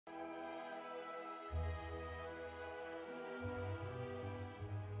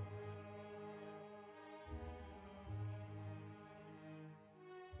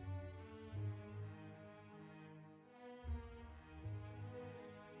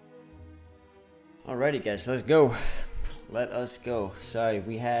Alrighty guys, let's go. Let us go. Sorry,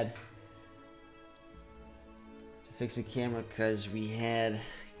 we had to fix the camera because we had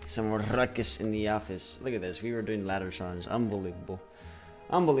some ruckus in the office. Look at this, we were doing ladder challenge. Unbelievable.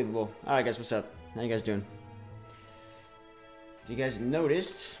 Unbelievable. Alright guys, what's up? How you guys doing? If you guys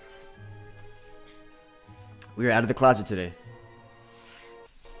noticed, we were out of the closet today.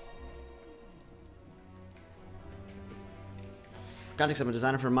 Context, I'm a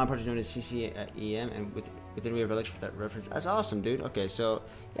designer for a mod project known as CCEM, and within we have a lecture for that reference. That's awesome, dude. Okay, so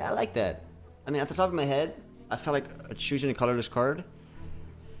yeah, I like that. I mean, at the top of my head, I felt like choosing a colorless card,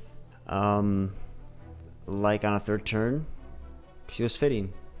 like on a third turn, feels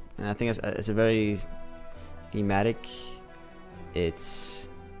fitting, and I think it's a very thematic. It's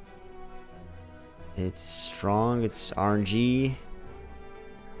strong. It's RNG.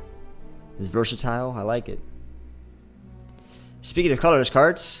 It's versatile. I like it. Speaking of colorless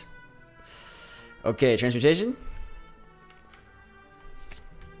cards, okay, transmutation.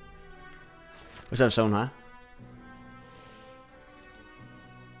 What's up, Stone, huh?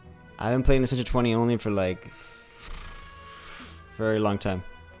 I've been playing Ascension 20 only for like very long time.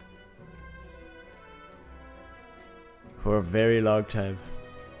 For a very long time.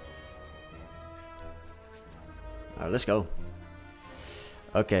 Alright, let's go.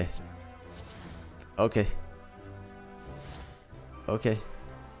 Okay. Okay. Okay.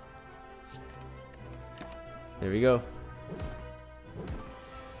 There we go.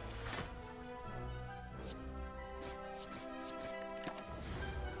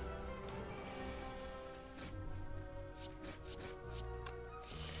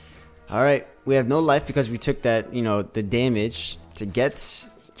 Alright, we have no life because we took that, you know, the damage to get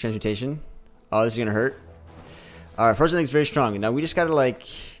transmutation. Oh, this is gonna hurt. Alright, first thing's very strong. Now we just gotta like...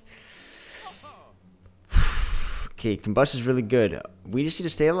 Okay, combust is really good. We just need to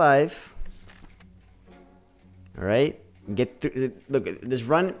stay alive. Alright? Get through. Look, this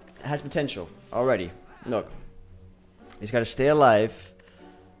run has potential already. Look. He's got to stay alive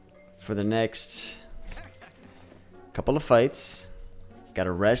for the next couple of fights. Gotta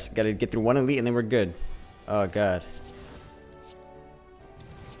rest. Gotta get through one elite and then we're good. Oh, God.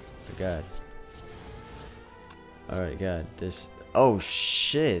 Oh, God. Alright, God. This. Oh,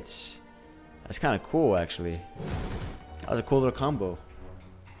 shit. That's kind of cool, actually. That was a cool little combo.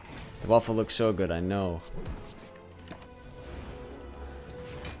 The waffle looks so good, I know.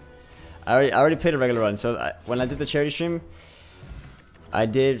 I already played a regular run, so when I did the charity stream, I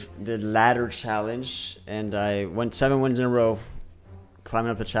did the ladder challenge, and I went 7 wins in a row,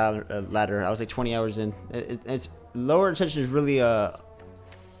 climbing up the ladder. I was like 20 hours in. It's lower intention is really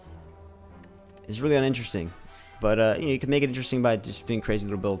uninteresting, but you know, you can make it interesting by just doing crazy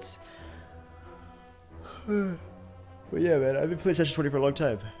little builds. But yeah, man, I've been playing Ascension 20 for a long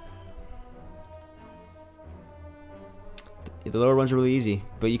time. The lower ones are really easy,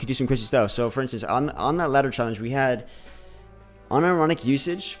 but you could do some crazy stuff. So, for instance, on that ladder challenge, we had unironic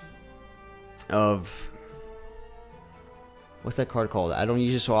usage of... What's that card called? I don't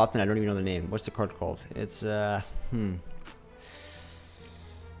use it so often, I don't even know the name. What's the card called? It's, Unironic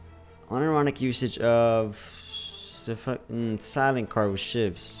usage of... silent card with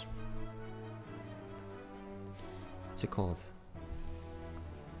shivs. What's it called?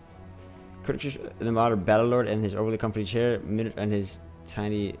 Could the modern Battle Lord and his overly comfy chair, and his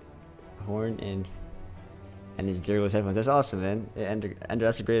tiny horn, and his Darius headphones. That's awesome, man. Ender,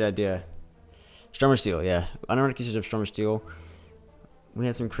 that's a great idea. Stormer Steel, yeah. Unironic usage of Stormer Steel. We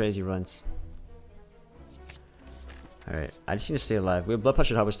had some crazy runs. Alright, I just need to stay alive. We have Blood Punch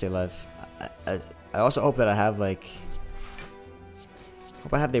should help us stay alive. I also hope that I have like...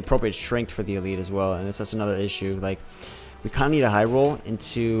 Hope I have the appropriate strength for the elite as well, and that's another issue. Like, we kind of need a high roll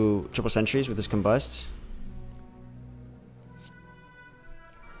into triple sentries with this combust.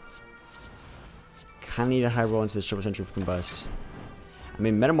 Kind of need a high roll into this triple sentry with combust. I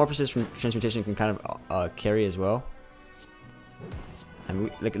mean, metamorphosis from transmutation can kind of carry as well. I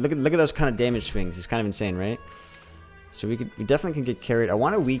mean, look at those kind of damage swings. It's kind of insane, right? So we definitely can get carried. I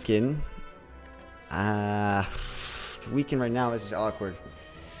want to weaken. Weaken right now. This is awkward.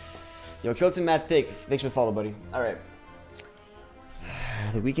 Yo, Kilton Matt Thick. Thanks for the follow, buddy. Alright.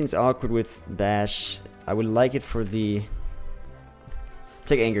 The weaken's awkward with Bash. I would like it for the...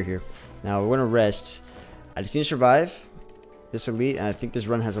 Take Anger here. Now, we're going to rest. I just need to survive this elite, and I think this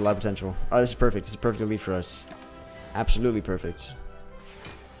run has a lot of potential. Oh, this is perfect. This is a perfect elite for us. Absolutely perfect.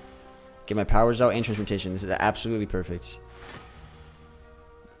 Get my powers out and transmutation. This is absolutely perfect.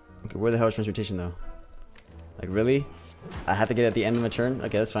 Okay, where the hell is transmutation, though? Like, really? I have to get it at the end of my turn?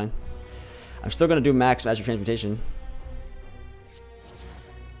 Okay, that's fine. I'm still going to do max magic transmutation.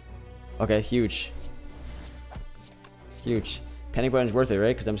 Okay, huge. Huge. Panic button's worth it, right?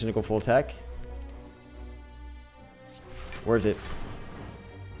 Because I'm just gonna go full attack. Worth it.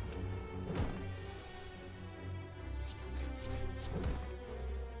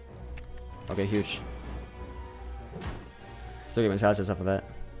 Okay, huge. Still get my tasks off of that.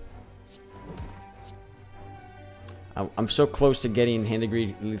 I'm so close to getting hand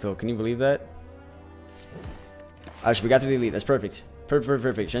degree lethal. Can you believe that? Alright, so we got through the elite. That's perfect.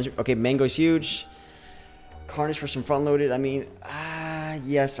 Perfect. Okay, Mango's huge. Carnage for some front loaded. I mean,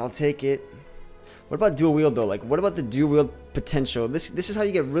 yes, I'll take it. What about dual wield though? Like, what about the dual wield potential? This is how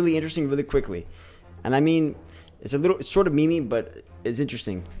you get really interesting really quickly. And I mean, it's sort of memey, but it's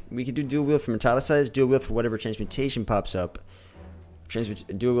interesting. We could do dual wield for metallicize, dual wield for whatever transmutation pops up.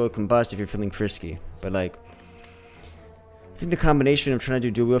 Dual wield combust if you're feeling frisky. But like, I think the combination of trying to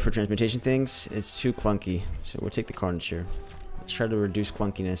do dual wield for transmutation things is too clunky. So we'll take the Carnage here. Let's try to reduce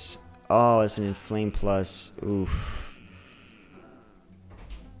clunkiness. Oh, it's an inflame plus. Oof.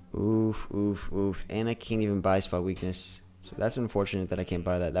 And I can't even buy spot weakness. So that's unfortunate that I can't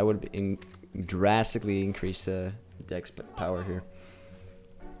buy that. That would drastically increase the dex power here.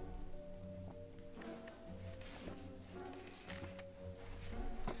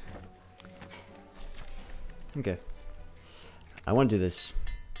 Okay. I want to do this.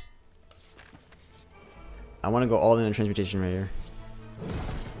 I want to go all in on transmutation right here.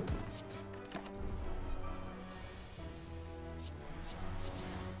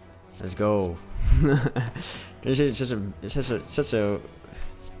 Let's go. It's such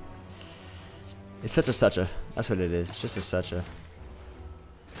a. That's what it is. It's just a such a.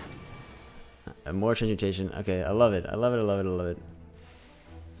 More transmutation. Okay, I love it. I love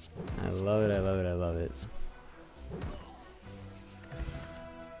it.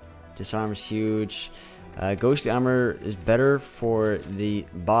 Disarm is huge. Ghostly armor is better for the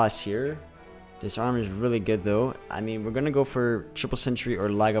boss here. Disarm is really good though. I mean, we're gonna go for Triple Sentry or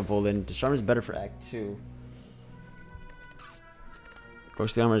Lagavulin. Disarm is better for Act 2.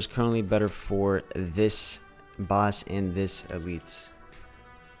 Ghostly armor is currently better for this boss and this elite.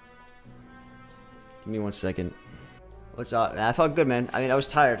 Give me 1 second. What's up? I felt good, man. I mean, I was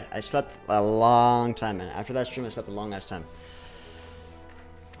tired. I slept a long time, man. After that stream, I slept a long ass time.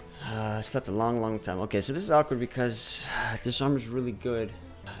 I slept a long time. Okay, so this is awkward because this armor is really good.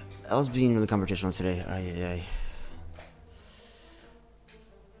 I was being really confrontational today.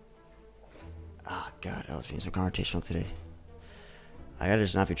 Oh god, I was being so confrontational today. I gotta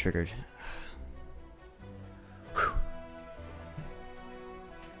just not be triggered.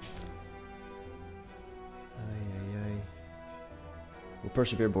 We'll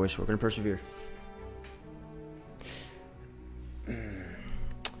persevere, boys. We're gonna persevere.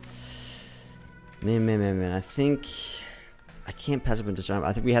 Man. I think I can't pass up and disarm.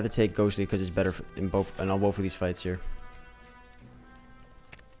 I think we have to take Ghostly because it's better in both of these fights here.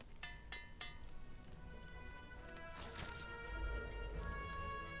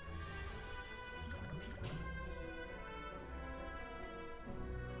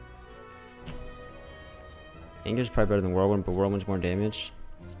 Anger's probably better than Whirlwind, but Whirlwind's more damage.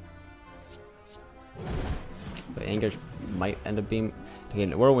 But Anger might end up being...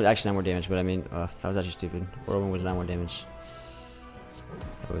 Again, Whirlwind actually not more damage, but I mean, that was actually stupid. Whirlwind was not more damage.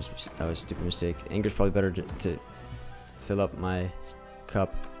 That was a stupid mistake. Anger's probably better to fill up my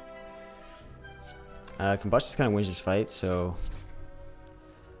cup. Combustion kind of wins this fight, so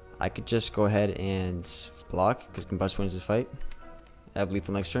I could just go ahead and block because Combustion wins this fight. I have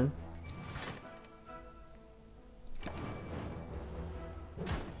lethal next turn.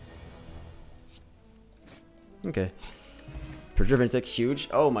 Okay. Preserve Insect, huge.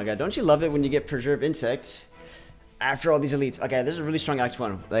 Oh my god, don't you love it when you get Preserve Insect after all these elites? Okay, this is a really strong Act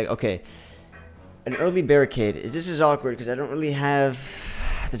 1. Like, okay. An early barricade. This is awkward because I don't really have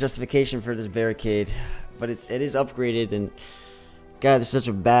the justification for this barricade. But it is upgraded and... God, this is such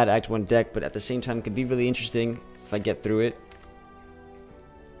a bad Act 1 deck, but at the same time it could be really interesting if I get through it.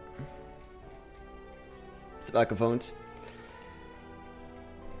 It's about components.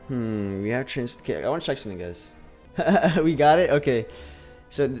 We have okay, I want to check something, guys. We got it? Okay.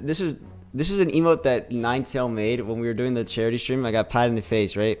 So this was an emote that Ninetail made when we were doing the charity stream. I got pied in the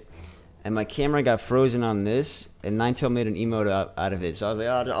face, right? And my camera got frozen on this, and Ninetail made an emote out of it. So I was like,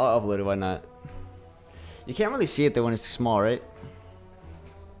 oh, I'll upload it, why not? You can't really see it though when it's small, right?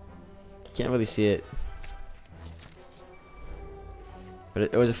 You can't really see it. But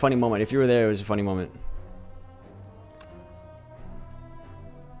it was a funny moment. If you were there, it was a funny moment.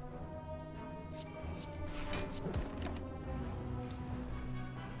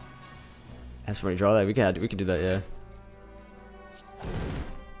 That's funny. Draw that. We can do that. Yeah.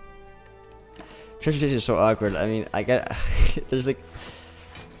 Transportation is so awkward. I mean, I got there's like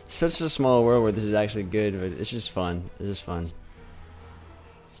such a small world where this is actually good, but it's just fun. It's just fun.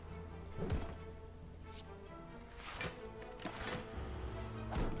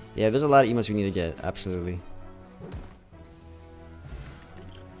 Yeah, there's a lot of emotes we need to get. Absolutely.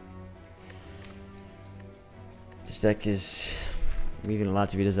 This deck is leaving a lot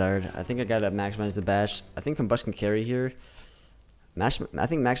to be desired. I think I gotta maximize the bash. I think Combust can carry here. I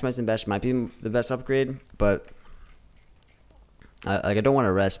think maximizing the bash might be the best upgrade, but I don't want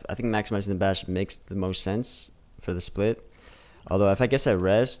to rest. I think maximizing the bash makes the most sense for the split. Although if I guess I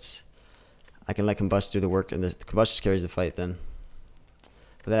rest, I can let Combust do the work, and the Combust just carries the fight then.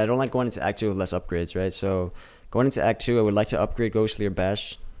 But then I don't like going into Act 2 with less upgrades, right? So going into Act 2, I would like to upgrade Ghostly or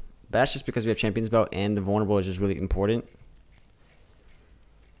Bash. Bash just because we have Champion's Belt and the Vulnerable is just really important.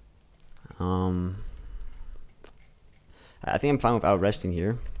 I think I'm fine without resting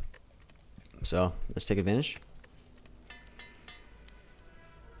here. So let's take advantage.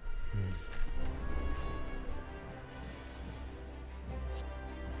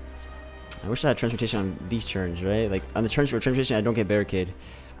 I wish I had Transmutation on these turns, right? Like on the turns for Transmutation, I don't get Barricade.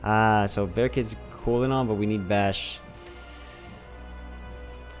 So Barricade's cool and all, but we need Bash.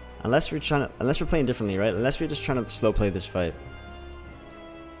 Unless we're playing differently, right? Unless we're just trying to slow play this fight.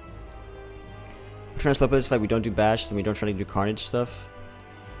 We're trying to slow play this fight. We don't do Bash, then we don't try to do Carnage stuff.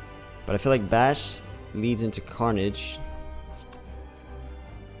 But I feel like Bash leads into Carnage,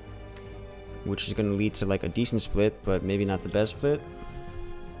 which is going to lead to like a decent split, but maybe not the best split.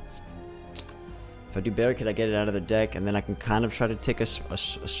 If I do Barricade, I get it out of the deck, and then I can kind of try to take a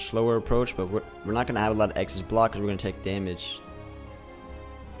slower approach, but we're not going to have a lot of X's block because we're going to take damage.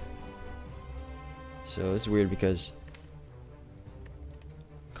 So this is weird because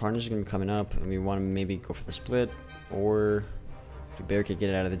Carnage is going to be coming up, and we want to maybe go for the split, or do Barricade, get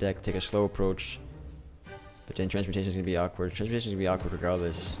it out of the deck, take a slow approach, but then Transmutation is going to be awkward. Transmutation is going to be awkward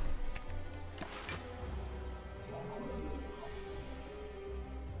regardless.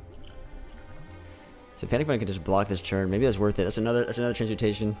 So Panic Button can just block this turn. Maybe that's worth it. That's another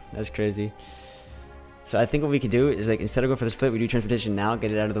Transmutation. That's crazy. So I think what we could do is, like, instead of going for the split, we do Transmutation now,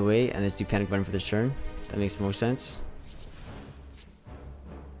 get it out of the way, and let's do Panic Button for this turn. That makes the most sense.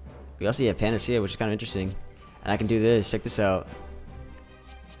 We also have Panacea, which is kind of interesting. And I can do this. Check this out.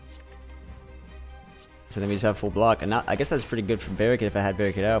 So then we just have full block. And now, I guess that's pretty good for Barricade if I had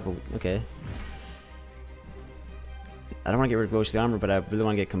Barricade out, but okay. I don't want to get rid of Ghostly Armor, but I really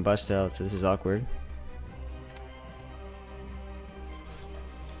want to get Combust out, so this is awkward.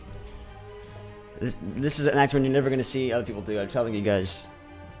 This is an act when you're never going to see other people do. I'm telling you guys.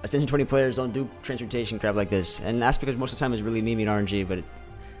 Ascension 20 players don't do Transmutation crap like this. And that's because most of the time it's really memey and RNG, but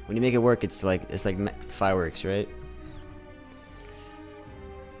when you make it work, it's like fireworks, right?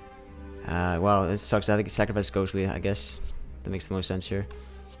 Wow, this sucks. I think it's sacrifice Ghostly. I guess that makes the most sense here.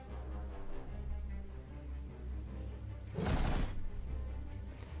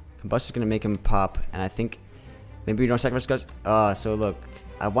 Combust is going to make him pop, and I think maybe we don't sacrifice Ghost. So look.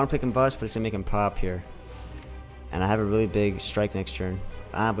 I want to play Combust, but it's going to make him pop here. And I have a really big strike next turn.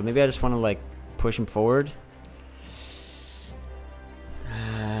 But maybe I just want to, like, push him forward.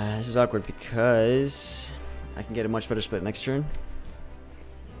 This is awkward because I can get a much better split next turn.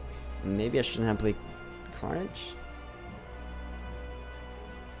 Maybe I shouldn't have played Carnage.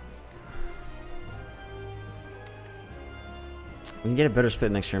 We can get a better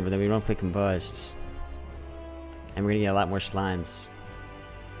split next turn, but then we don't play Combust. And we're going to get a lot more slimes.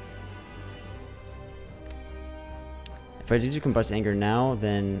 If I do Combust Anger now,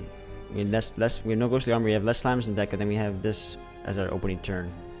 then we have we have no Ghostly Armor, we have less slimes in the deck, and then we have this as our opening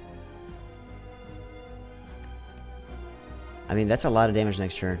turn. I mean, that's a lot of damage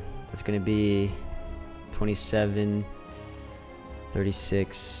next turn. That's going to be 27,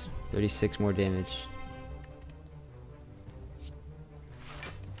 36 more damage.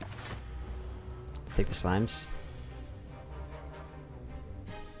 Let's take the slimes.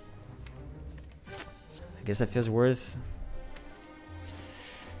 I guess that feels worth.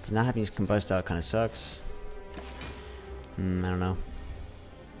 Not having his Combust out kind of sucks. I don't know.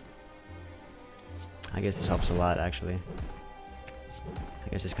 I guess this helps a lot, actually. I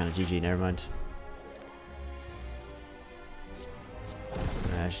guess it's kind of GG, never mind.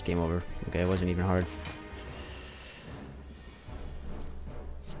 Just game over. Okay, it wasn't even hard.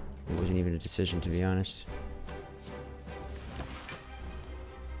 It wasn't even a decision, to be honest.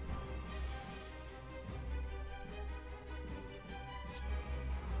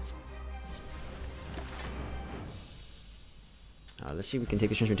 Let's see if we can take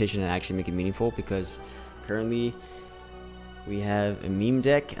this Transmutation and actually make it meaningful, because currently We have a meme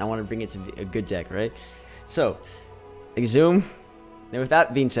deck. I want to bring it to a good deck, right? So, Exhume. Now, with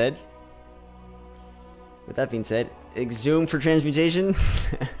that being said, Exhume for transmutation,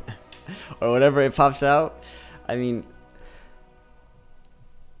 or whatever it pops out. I mean,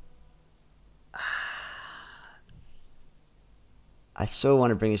 I so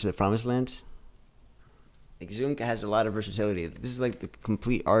want to bring this to the Promised Land. Exhume has a lot of versatility. This is like the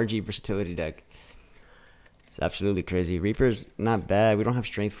complete RG versatility deck. It's absolutely crazy. Reaper's not bad. We don't have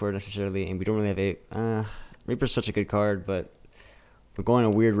strength for it necessarily, and we don't really have a. Reaper's such a good card, but we're going a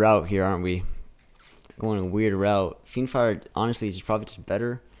weird route here, aren't we? Going a weird route. Fiendfire, honestly, is probably just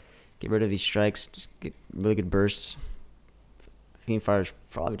better. Get rid of these strikes. Just get really good bursts. Fiendfire is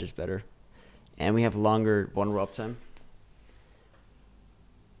probably just better, and we have longer vulnerable uptime.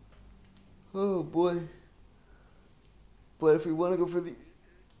 Oh boy. But if we want to go for the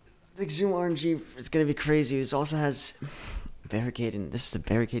Exhume RNG, it's going to be crazy. This also has Barricade, and this is a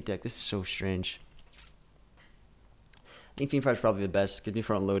Barricade deck. This is so strange. I think Fiendfire is probably the best. Gives me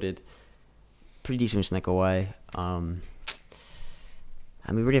front loaded. Pretty decent with Snecko I. I mean,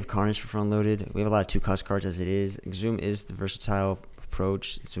 we already have Carnage for front loaded. We have a lot of 2-cost cards as it is. Exhume is the versatile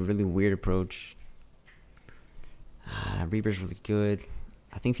approach. It's a really weird approach. Reaper's really good.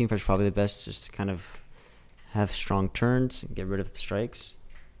 I think Fiendfire is probably the best, just to kind of have strong turns and get rid of the strikes.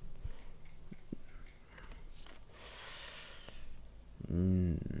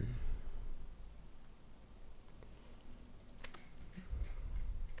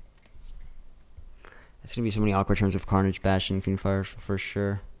 There's gonna be so many awkward turns of Carnage, Bash, and Fiendfire for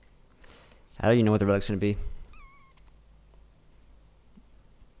sure. How do you know what the relic's gonna be?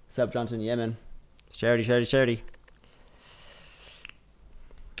 What's up, Johnson? Yeah, man. Charity.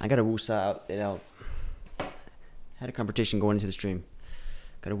 I gotta woosah it out. Had a competition going into the stream.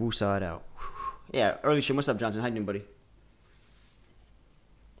 Gotta woosah it out. Yeah, early stream. What's up, Johnson? How you doing, buddy?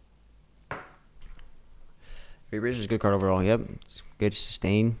 Reaper is a good card overall. Yep, it's good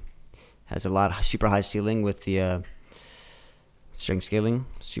sustain. Has a lot of super high ceiling with the strength scaling.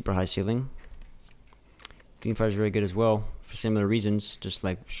 Super high ceiling. Fiendfire is very good as well for similar reasons. Just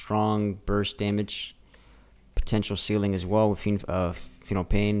like strong burst damage, potential ceiling as well with Phenomenal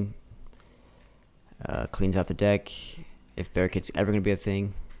Pain. Cleans out the deck. If Barricade's ever going to be a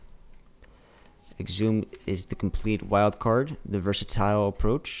thing. Exhume is the complete wild card. The versatile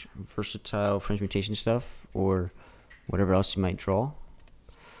approach. Versatile transmutation stuff. Or whatever else you might draw.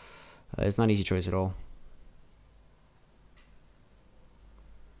 It's not an easy choice at all.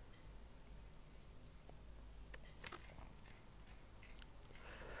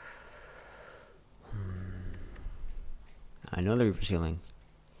 I know the Reaper's healing.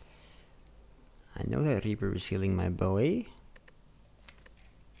 I know that Reaper is healing my boy.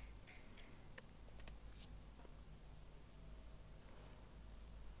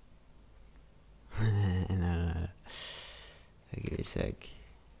 No. Give me a sec.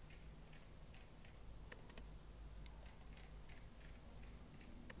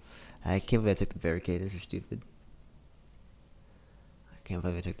 I can't believe I took the Barricade. This is stupid. I can't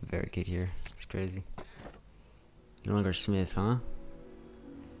believe I took the Barricade here. It's crazy. No longer Smith, huh?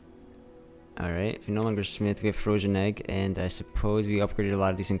 Alright, if you're no longer Smith, we have Frozen Egg, and I suppose we upgraded a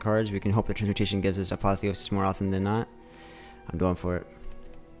lot of decent cards. We can hope that Transmutation gives us Apotheosis more often than not. I'm going for it.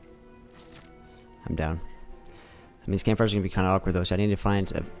 I'm down. I mean, these campfires are going to be kind of awkward though, so I need to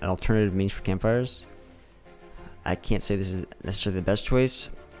find an alternative means for campfires. I can't say this is necessarily the best choice.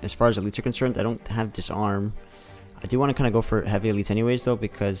 As far as elites are concerned, I don't have Disarm. I do want to kind of go for heavy elites anyways though,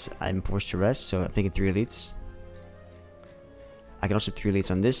 because I'm forced to rest, so I'm thinking 3 elites. I can also 3 elites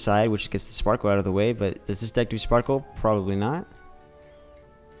on this side, which gets the Sparkle out of the way, but does this deck do Sparkle? Probably not.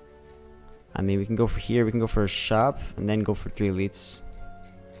 I mean, we can go for here, we can go for a shop, and then go for 3 elites.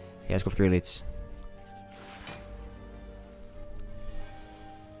 Yeah, let's go for 3 elites.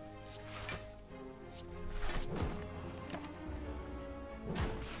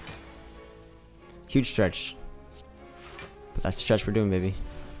 Huge stretch. But that's the stretch we're doing, baby.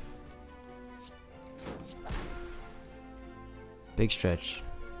 Big stretch.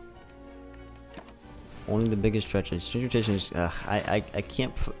 Only the biggest stretches. Transmutation is, I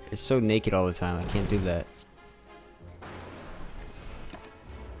can't, it's so naked all the time. I can't do that.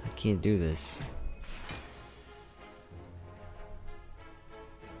 I can't do this.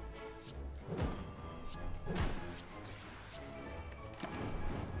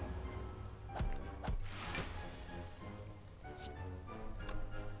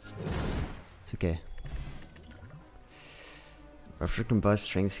 It's okay. Rupture, Combust,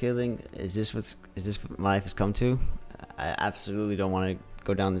 Strength Scaling. Is this what my life has come to? I absolutely don't want to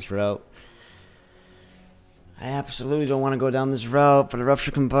go down this route. I absolutely don't want to go down this route, but the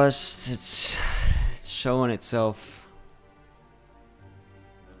Rupture Combust, it's showing itself.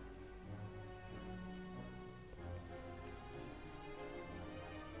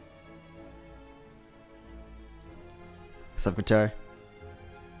 What's up, guitar?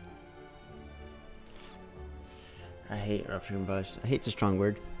 I hate Rupture Combust. I hate's a strong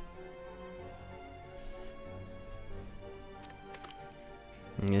word.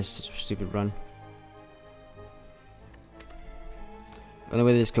 It's just a stupid run. The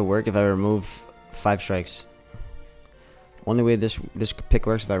only way this could work if I remove 5 strikes. Only way this pick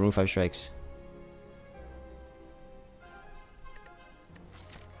works if I remove 5 strikes.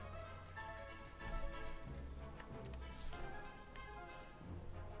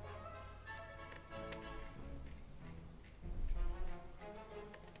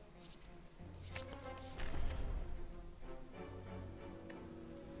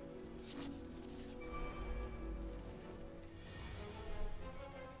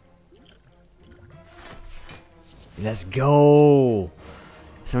 Let's go.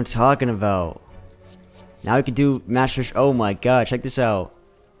 That's what I'm talking about. Now we can do Master. Oh my god, check this out.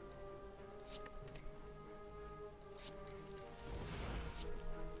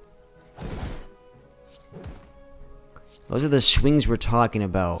 Those are the swings we're talking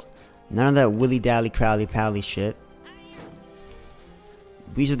about. None of that willy dally crowley pally shit.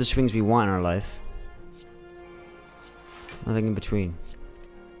 These are the swings we want in our life. Nothing in between.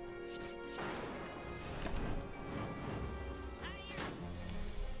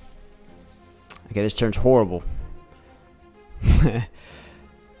 Okay, this turn's horrible.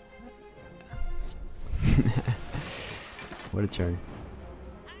 What a turn.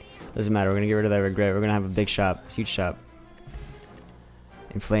 Doesn't matter, we're gonna get rid of that regret. We're gonna have a big shop, huge shop.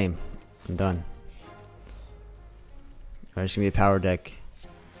 Inflame. I'm done. Alright, it's gonna be a power deck.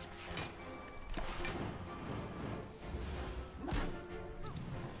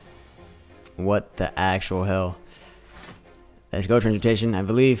 What the actual hell? Let's go, Transmutation, I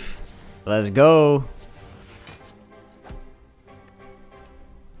believe. Let's go.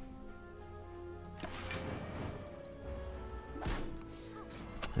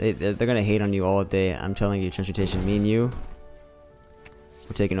 They're gonna hate on you all day. I'm telling you, Transmutation. Me and you,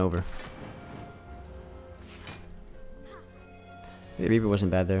 we're taking over. The Reaper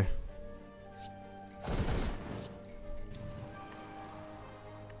wasn't bad there.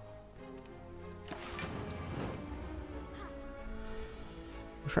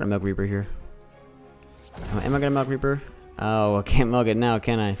 I'm trying to milk Reaper here. Oh, am I gonna milk Reaper? Oh, I can't milk it now,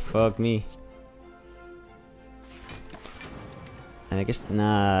 can I? Fuck me. And I guess,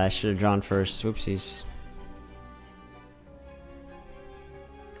 nah, I should have drawn first. Whoopsies.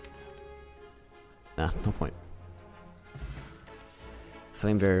 Nah, no point.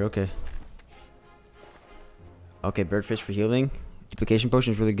 Flame Barrier, okay. Okay, Birdfish for healing. Duplication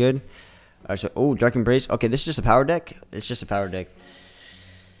Potion is really good. Alright, so, oh, Dark Embrace. Okay, this is just a power deck? It's just a power deck.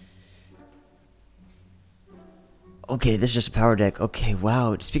 Okay, this is just a power deck. Okay,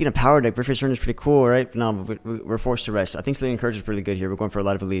 wow. Speaking of power deck, Birdfish Run is pretty cool, right? No, we're forced to rest. I think Slay Courage is pretty good here. We're going for a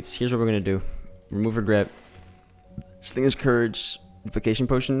lot of elites. Here's what we're going to do. Remove Regret. Slinger's Courage. Duplication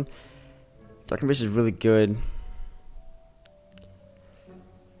Potion. Dark Embrace is really good.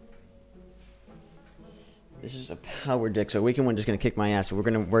 This is a power deck, so Awakened One just going to kick my ass, but we're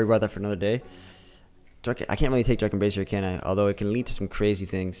going to worry about that for another day. I can't really take Dark Embrace here, can I? Although it can lead to some crazy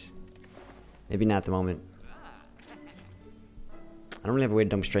things. Maybe not at the moment. I don't really have a way to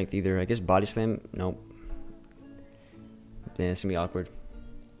dump strength either. I guess Body Slam? Nope. Yeah, it's gonna be awkward.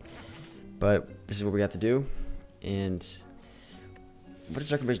 But this is what we got to do. And what does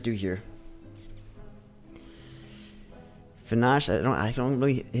Dark Embrace do here? Finage, I don't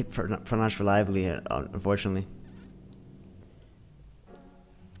really hit Finage reliably, unfortunately.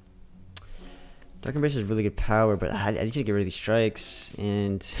 Dark Embrace is really good power, but I need to get rid of these strikes.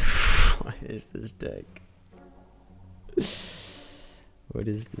 And what is this deck? What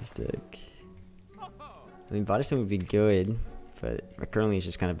is this deck? I mean, Body Slam would be good, but currently it's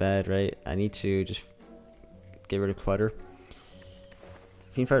just kind of bad, right? I need to just get rid of Clutter.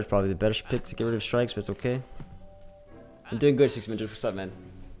 Fiend Fire is probably the better pick to get rid of strikes, but it's okay. I'm doing good, 6 minutes. What's up, man?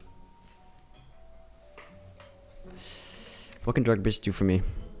 What can Dark Embrace do for me?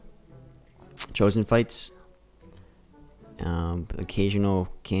 Chosen Fights. Occasional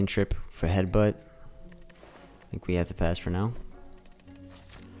cantrip for Headbutt. I think we have to pass for now.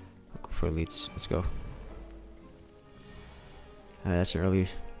 I'll go for elites. Let's go. That's an early.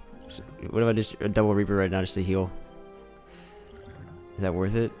 What if I just a double Reaper right now just to heal? Is that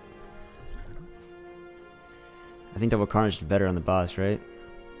worth it? I think double Carnage is better on the boss, right?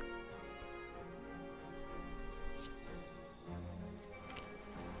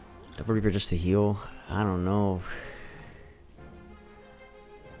 Double Reaper just to heal? I don't know.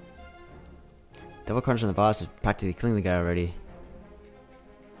 Double Carnage on the boss is practically killing the guy already.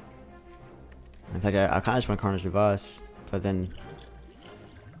 In fact, I kind of just want to Carnage the boss, but then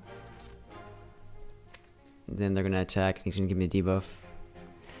they're gonna attack and he's gonna give me a debuff.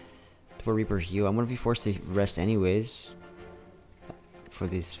 Double Reaper heal. I'm gonna be forced to rest anyways for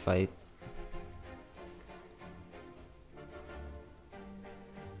this fight.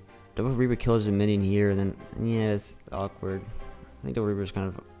 Double Reaper kills a minion here, and then yeah, it's awkward. I think Double Reaper is kind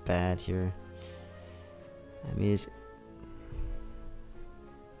of bad here. I mean, it's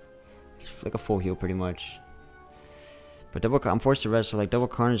like a full heal pretty much. But I'm forced to rest, so like Double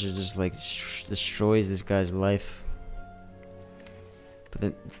Carnage is just like destroys this guy's life. But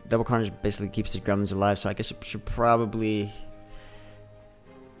then Double Carnage basically keeps the gremlins alive, so I guess it should probably.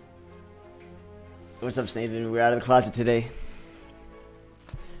 What's up, Snaven? We're out of the closet today.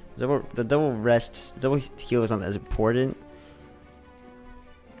 The double rest, the double heal is not as important.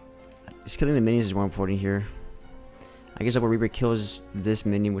 Just killing the minions is more important here. I guess Double Reaper kills this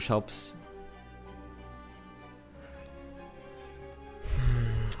minion, which helps.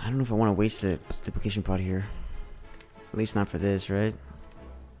 I don't know if I want to waste the duplication pot here. At least not for this, right?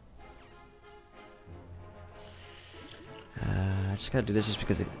 I just gotta do this just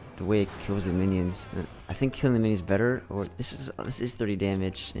because the way it kills the minions. I think killing the minions is better. Or this is 30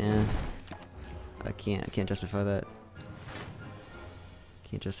 damage. Yeah, I can't justify that.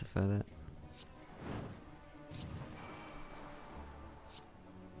 Can't justify that.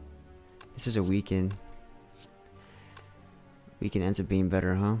 This is a weaken. Weaken ends up being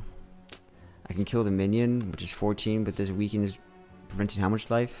better, huh? I can kill the minion, which is 14, but this weaken is preventing how much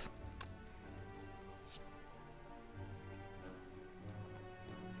life?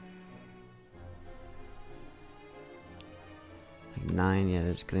 Like 9, yeah,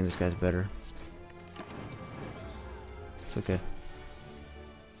 that's killing this guy's better. It's okay.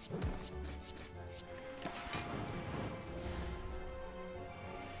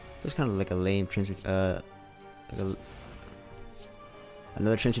 It's kind of like a lame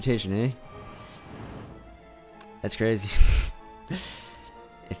another transmutation, eh? That's crazy.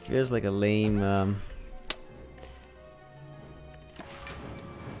 It feels like a lame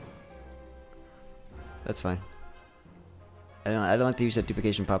that's fine. I don't like to use that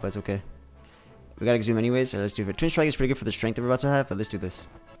duplication pop, that's okay. We gotta exhume anyways, so let's do it. Twin Strike is pretty good for the strength that we're about to have, but let's do this.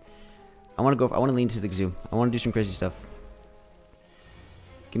 I wanna lean to the exhume. I wanna do some crazy stuff.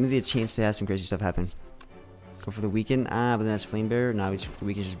 Give me the chance to have some crazy stuff happen. Go for the weaken. But then that's Flame Bearer. Nah, the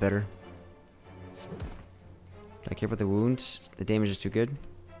weaken is just better. Do I care about the wounds? The damage is too good.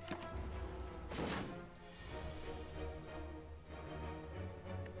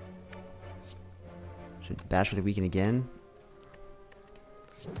 So bash for the weaken again.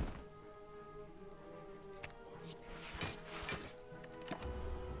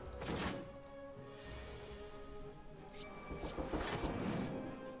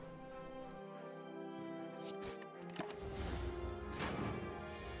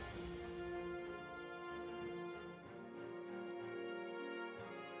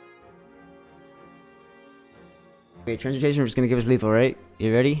 Okay, transmutation is gonna give us lethal, right?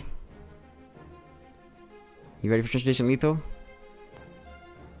 You ready? You ready for transmutation lethal?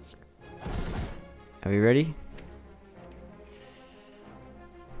 Are we ready?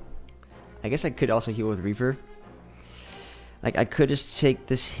 I guess I could also heal with Reaper. Like, I could just take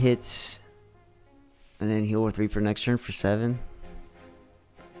this hit and then heal with Reaper next turn for 7.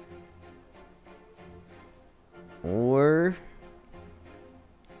 Or...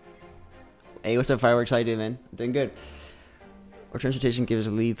 Hey, what's up, Fireworks? How you doing, man? I'm doing good. Or transmutation gives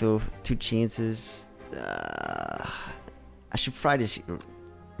lethal 2 chances. I should probably just...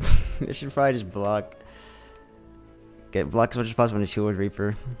 I should probably just block. Get block as much as possible and just heal with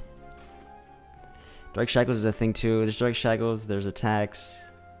Reaper. Dark Shackles is a thing too. There's Dark Shackles, there's attacks,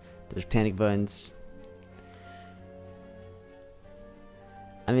 there's panic buttons.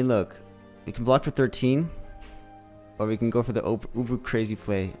 I mean, look, we can block for 13, or we can go for the uber crazy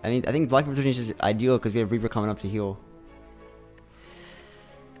play. I mean, I think blocking for 13 is just ideal because we have Reaper coming up to heal.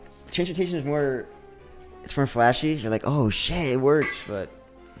 Transmutation is more, it's more flashy. You're like, oh shit, it works, but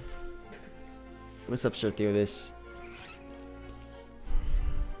what's up, Sir Theodis?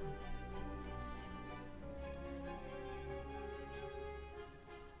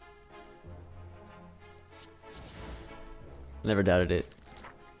 Never doubted it.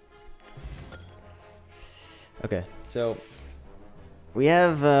 Okay, so we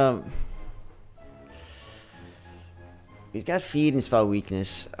have He's got feed and spell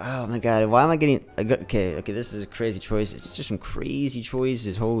weakness. Oh my god, why am I getting... Okay, this is a crazy choice. It's just some crazy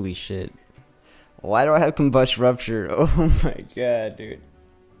choices. Holy shit. Why do I have Combust Rupture? Oh my god, dude.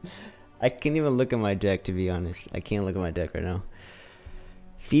 I can't even look at my deck, to be honest. I can't look at my deck right now.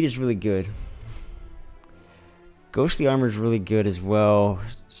 Feed is really good. Ghostly Armor is really good as well,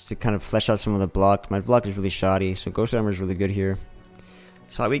 just to kind of flesh out some of the block. My block is really shoddy, so Ghostly Armor is really good here.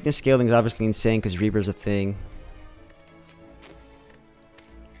 Spot weakness scaling is obviously insane because Reaper's a thing.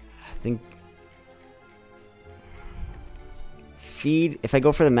 I think feed, if I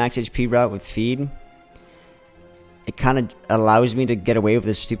go for the max HP route with feed, it kind of allows me to get away with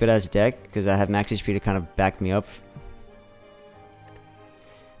this stupid ass deck because I have max HP to kind of back me up.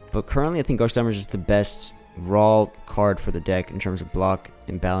 But currently I think Ghost Armor is just the best raw card for the deck in terms of block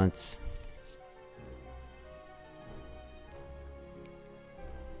and balance.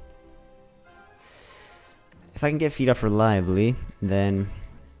 If I can get feed up reliably, then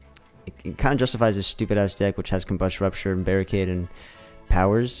it kind of justifies this stupid ass deck which has Combust Rupture and Barricade and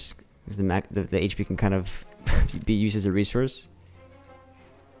powers. The HP can kind of be used as a resource.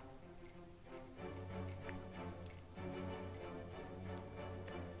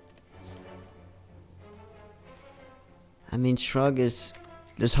 I mean, Shrug does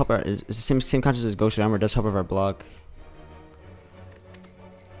help our, is the same concept as Ghost Armor, does help our block.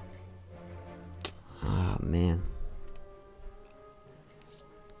 Oh man.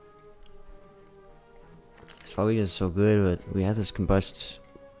 Swap is so good, but we have this Combust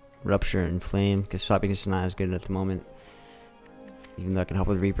Rupture and Flame because Swap is not as good at the moment. Even though I can help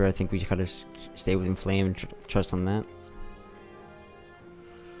with Reaper, I think we gotta stay with Inflame and trust on that.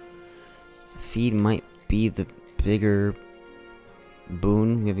 Feed might be the bigger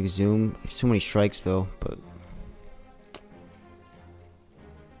boon. We have Exhume. So many strikes though, but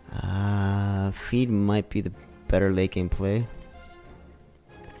feed might be the better late game play.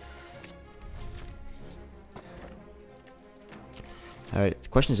 Alright, the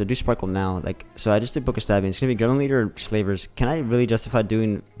question is, I do Sparkle now. Like, so I just did Book of Stabbing. It's gonna be Gremlin Leader or Slavers. Can I really justify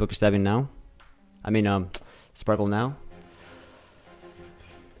doing Book of Stabbing now? I mean, Sparkle now?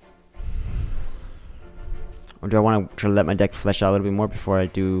 Or do I want to try to let my deck flesh out a little bit more before I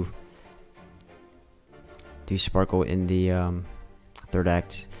do Sparkle in the third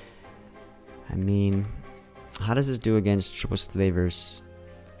act? I mean, how does this do against triple Slavers?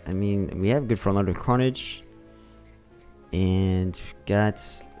 I mean, we have good frontload with Carnage, and we've got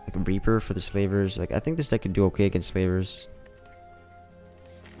like a Reaper for the Slavers. Like, I think this deck could do okay against Slavers.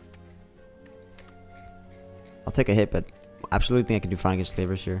 I'll take a hit, but absolutely think I can do fine against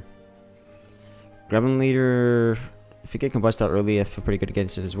Slavers here. Gremlin Leader, if you get Combust out early, I feel pretty good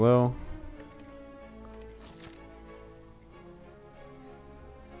against it as well.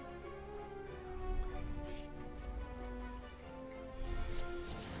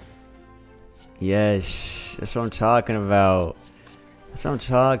 Yes, that's what I'm talking about. That's what I'm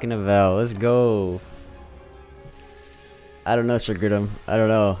talking about. Let's go. I don't know, Sir Gridham. I don't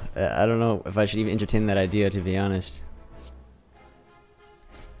know. I don't know if I should even entertain that idea, to be honest.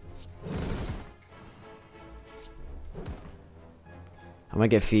 I'm gonna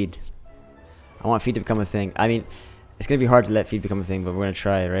get feed. I want feed to become a thing. I mean, it's gonna be hard to let feed become a thing, but we're gonna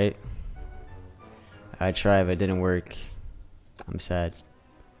try, right? I tried, but it didn't work. I'm sad.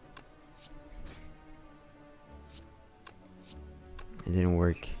 It didn't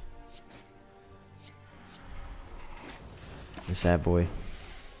work. I'm a sad boy.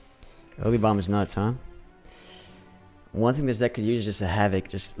 Early bomb is nuts, huh? One thing this deck could use is just a Havoc.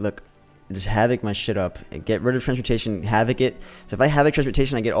 Just look. Just Havoc my shit up. Get rid of Transmutation, Havoc it. So if I Havoc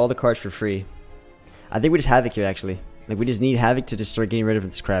Transmutation, I get all the cards for free. I think we just Havoc here, actually. Like, we just need Havoc to just start getting rid of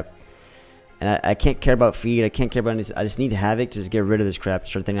this crap. And I can't care about feed. I can't care about anything. I just need Havoc to just get rid of this crap and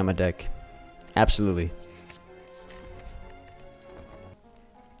start thinning out my deck. Absolutely.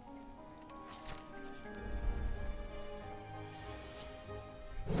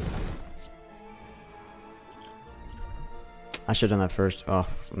 I should have done that first. Oh,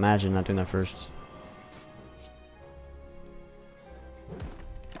 imagine not doing that first.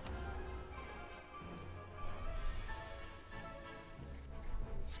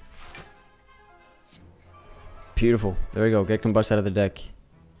 Beautiful. There we go. Get Combust out of the deck.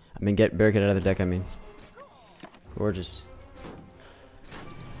 I mean, get Barricade out of the deck, I mean. Gorgeous.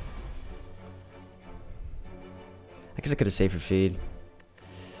 I guess I could have saved for feed.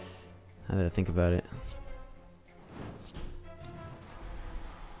 Now that I think about it.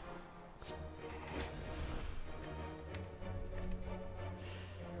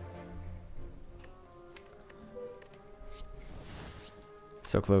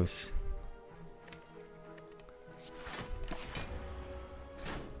 So close.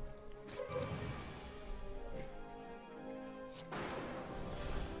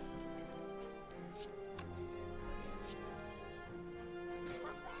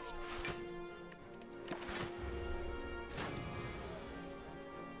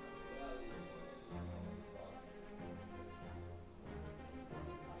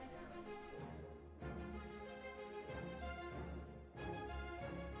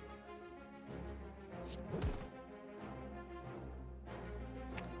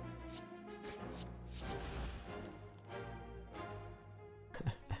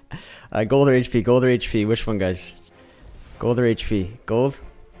 Gold or HP? Gold or HP? Which one, guys? Gold or HP? Gold?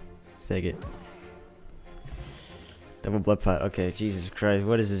 Take it. Double blood pot. Okay, Jesus Christ.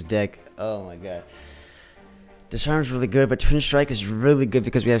 What is this deck? Oh my god. Disarm's really good, but Twin Strike is really good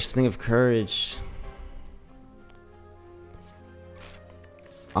because we have Sling of Courage.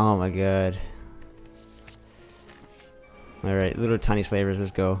 Oh my god. Alright, little tiny slavers,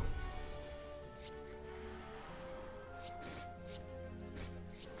 let's go.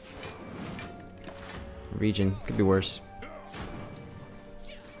 Region, could be worse.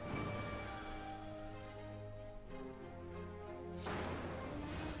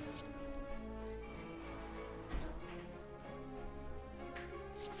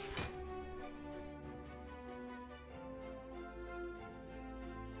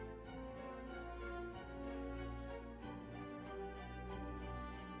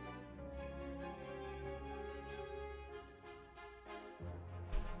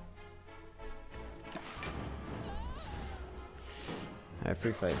 Alright,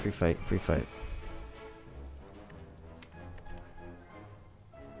 free fight, free fight, free fight.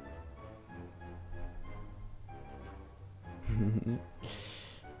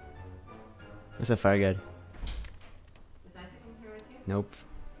 What's that fire guide? Is Isaac in here with you? Nope.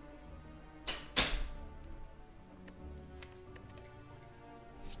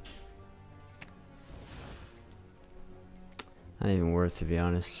 Not even worth, to be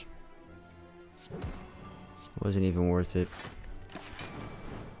honest. Wasn't even worth it.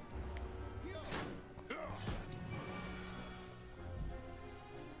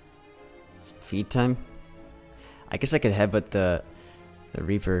 Feed time? I guess I could headbutt the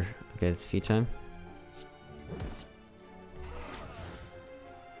Reaper. Okay, feed time.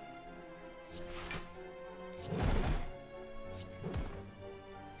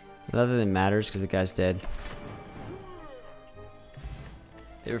 Other than matters because the guy's dead.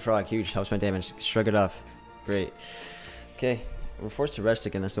 Paper Frog, huge, helps my damage. Shrug it off. Great. Okay, we're forced to rest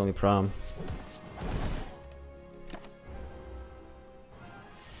again, that's the only problem.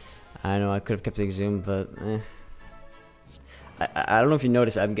 I know I could have kept the Exhume, but eh. I don't know if you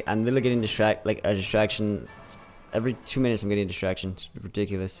noticed, I'm literally getting a distraction. Every 2 minutes I'm getting a distraction. It's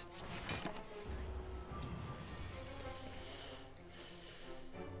ridiculous.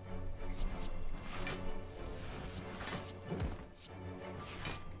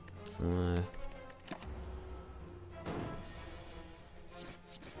 So,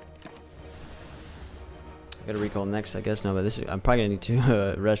 I gotta recall next, I guess. No, but this is, I'm probably gonna need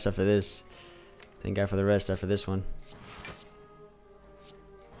to rest after this. Thank God for the rest after this one.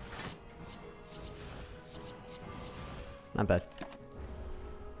 Not bad.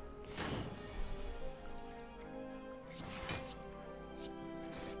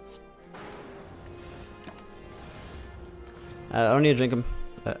 I don't need to drink them.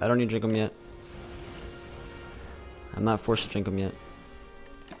 I don't need to drink them yet. I'm not forced to drink them yet.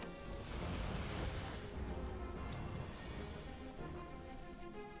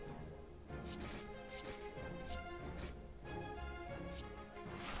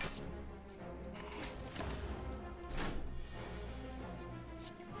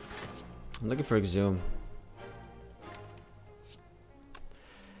 I'm looking for Exhume.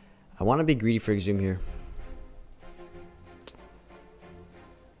 I want to be greedy for Exhume here.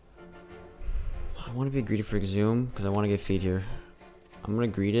 I want to be greedy for Exhume because I want to get feed here. I'm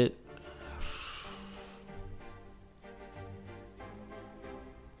going to greed it.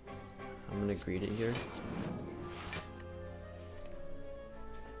 I'm going to greed it here.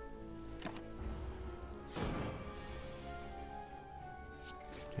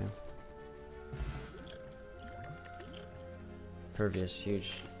 Okay. Pervious,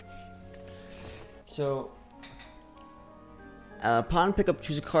 huge. So, upon pickup,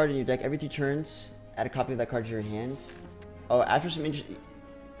 choose a card in your deck every 3 turns. Add a copy of that card to your hand. Oh, after some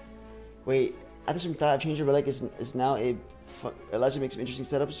wait, after some thought, change your relic is now allows you to make some interesting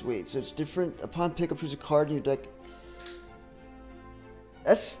setups. Wait, so it's different. Upon pickup, choose a card in your deck.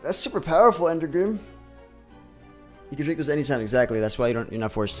 That's super powerful, Endergrim. You can drink this anytime. Exactly. That's why you're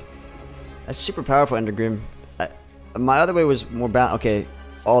not forced. That's super powerful, Endergrim. My other way was more balanced. Okay,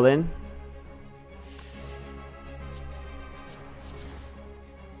 all in.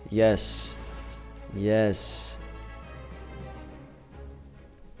 Yes. Yes.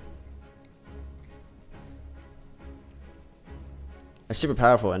 That's super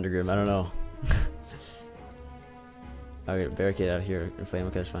powerful, Endergrim. I don't know. Okay, barricade out here. Inflame.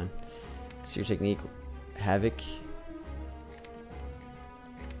 Okay, that's fine. So your technique. Havoc.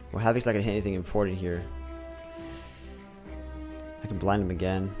 Well, Havoc's not gonna hit anything important here. I can blind him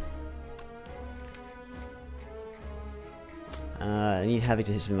again. I need Havoc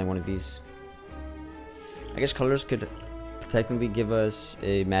to hit something like one of these. I guess colors could technically give us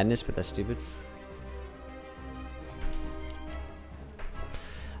a madness, but that's stupid.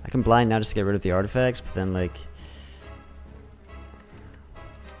 I can blind now just to get rid of the artifacts, but then like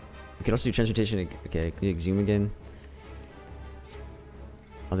we could also do transmutation. Okay, can you zoom again?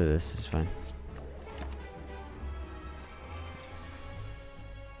 I'll do this. It's fine.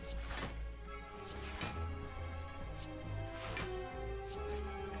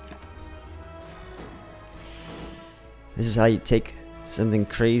 This is how you take something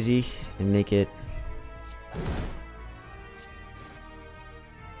crazy and make it.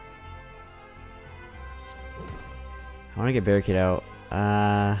 I want to get Barricade out.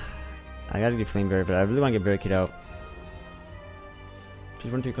 I gotta do Flame Barrier, but I really want to get Barricade out.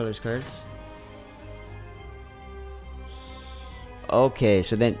 Just 1 3 colors cards. Okay,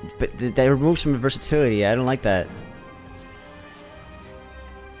 so then, but that removes some versatility. I don't like that.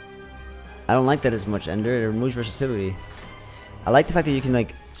 I don't like that as much, Ender. It removes versatility. I like the fact that you can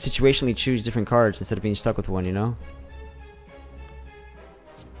like situationally choose different cards instead of being stuck with one, you know?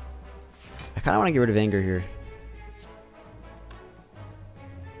 I kind of want to get rid of Anger here.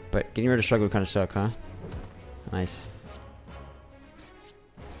 But getting rid of Struggle would kind of suck, huh? Nice.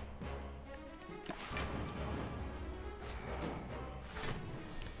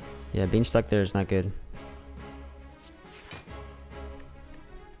 Yeah, being stuck there is not good.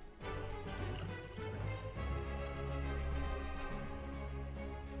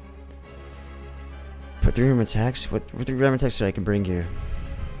 Put 3 random attacks? What 3 random attacks that I can bring here?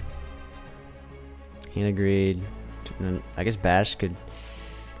 Hand agreed. I guess Bash could.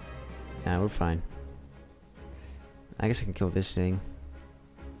 Nah, we're fine. I guess I can kill this thing.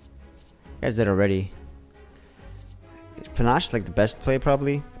 Guy's dead already. Panache is like the best play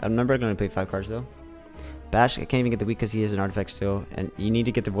probably. I remember I'm gonna play 5 cards though. Bash, I can't even get the weak because he has an artifact still, and you need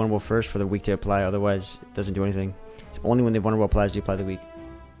to get the vulnerable first for the weak to apply. Otherwise, it doesn't do anything. It's only when the vulnerable applies do you apply the weak.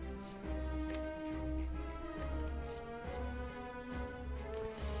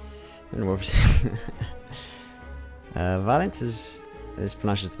 Violence is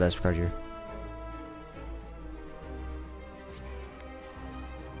Panache is the best card here.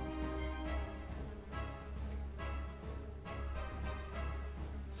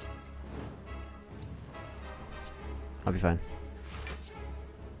 I'll be fine.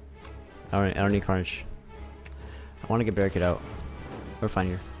 I don't need Carnage. I want to get Barricade out. We're fine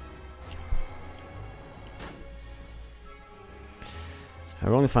here.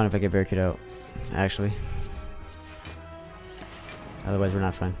 We're only fine if I get Barricade out, actually. Otherwise, we're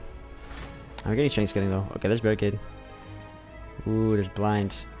not fine. I'm getting strength scaling though. Okay, there's Barricade. Ooh, there's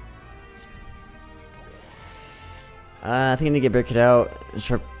Blind. I think I need to get Barricade out.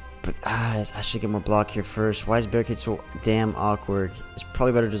 But I should get more block here first. Why is Barricade so damn awkward? It's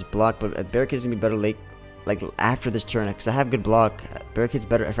probably better to just block, but Barricade is gonna be better late, like after this turn, because I have good block. Barricade's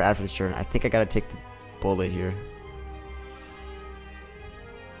better for after this turn. I think I gotta take the bullet here.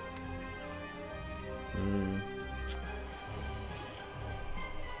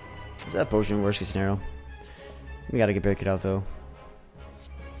 Is that potion? Worst case scenario. We gotta get Barricade out though.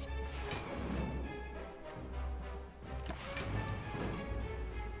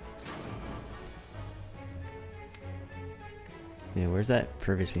 Yeah, where's that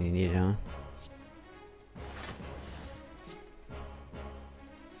purpose when you need it, huh?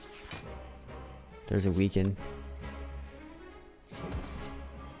 There's a weaken.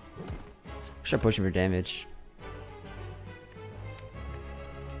 Start pushing for damage.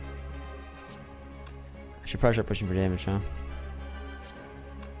 I should probably start pushing for damage, huh?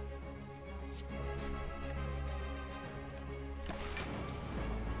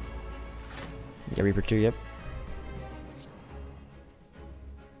 Yeah, Reaper 2, yep.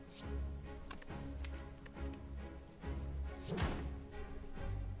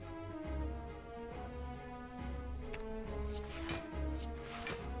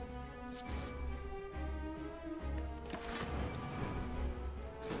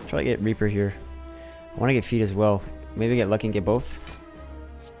 Try to get Reaper here. I want to get Feed as well. Maybe get lucky and get both.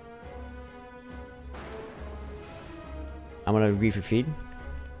 I'm gonna Reaper Feed.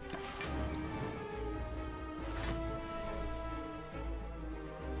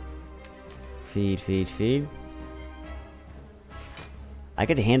 Feed. I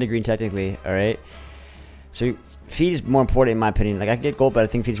get a hand of green technically, alright? So Feed is more important in my opinion. Like I can get gold, but I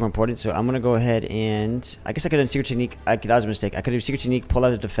think Feed is more important. So I'm gonna go ahead and I guess I could have done Secret Technique. That was a mistake. I could do Secret Technique, pull out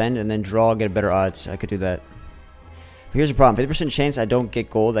the defend, and then draw, get better odds. I could do that. But here's the problem. 50% chance I don't get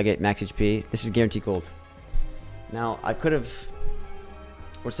gold. I get max HP. This is guaranteed gold. Now, I could have...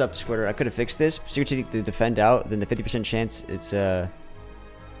 What's up, Squitter? I could have fixed this. Secretly to defend out. Then the 50% chance it's...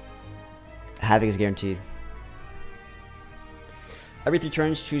 Havoc is guaranteed. Every 3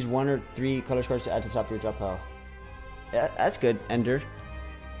 turns, choose 1 or 3 color cards to add to the top of your drop pile. Yeah, that's good, Ender.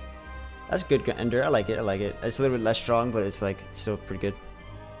 That's good, Ender. I like it. I like it. It's a little bit less strong, but it's like it's still pretty good.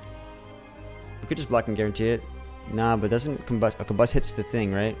 We could just block and guarantee it. Nah, but doesn't combust? Combust hits the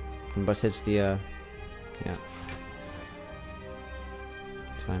thing, right? Combust hits the. Yeah.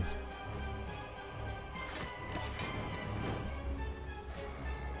 It's fine.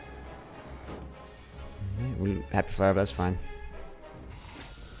 Happy flower, but that's fine.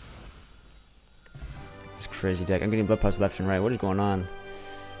 It's a crazy deck. I'm getting blood puss left and right. What is going on?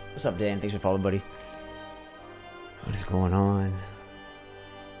 What's up, Dan? Thanks for following, buddy. What is going on?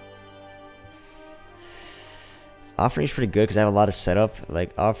 Offering is pretty good because I have a lot of setup.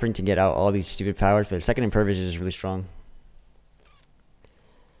 Like, offering to get out all these stupid powers, but second impervious is really strong.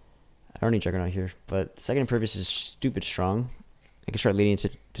 I don't need Juggernaut here, but second impervious is stupid strong. I can start leading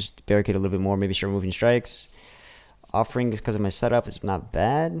to just barricade a little bit more, maybe start moving strikes. Offering is because of my setup, it's not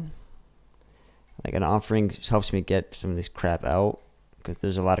bad. Like, an offering helps me get some of this crap out because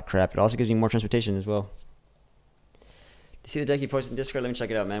there's a lot of crap. It also gives me more transportation as well. You see the deck you posted in Discord? Let me check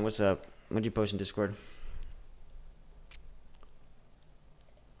it out, man. What's up? What'd you post in Discord?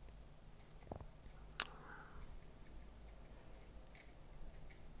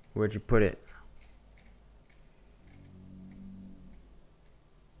 Where'd you put it?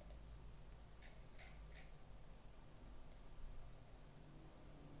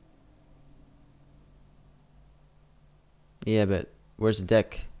 Yeah, but where's the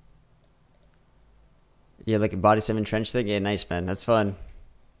deck? Yeah, like a body 7 trench thing? Yeah, nice, man. That's fun.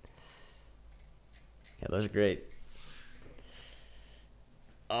 Yeah, those are great.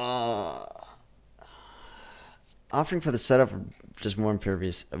 Offering for the setup, just more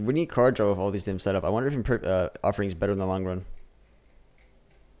impervious. We need card draw with all these damn setup. I wonder if offering is better in the long run.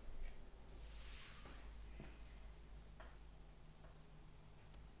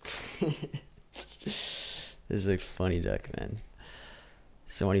 This is a funny deck, man.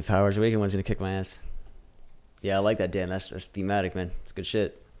 So many powers. Awakened one's gonna kick my ass. Yeah, I like that, Dan. That's thematic, man. It's good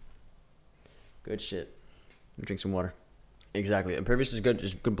shit. Good shit. Let me drink some water. Exactly. Impervious is good.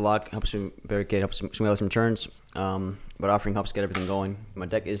 Just good block. Helps him barricade. Helps him swing out some turns. But offering helps get everything going. My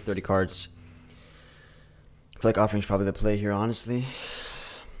deck is 30 cards. I feel like offering's probably the play here, honestly.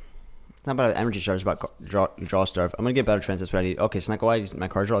 It's not about energy charge. It's about draw starve. I'm gonna get better trends. That's what I need. Okay, Snecko Ironclad. My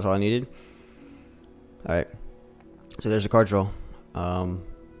card draw is all I needed. All right. So there's a card draw. We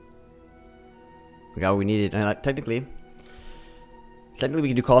got what we needed. And technically, we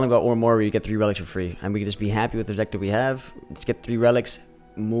can do calling about or more where you get 3 relics for free. And we can just be happy with the deck that we have. Let's get 3 relics.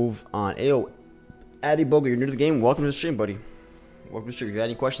 Move on. Ayo, Addy Boga, you're new to the game. Welcome to the stream, buddy. Welcome to the stream. If you have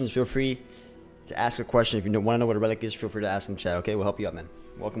any questions, feel free to ask a question. If you want to know what a relic is, feel free to ask in chat. Okay, we'll help you out, man.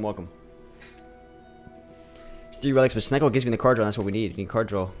 Welcome, welcome. It's 3 relics, but Snecko gives me the card draw. That's what we need. We need card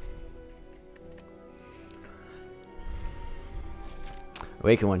draw.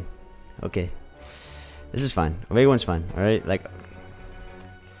 Awaken one. Okay. This is fine. Awaken one's fine. Alright? Like,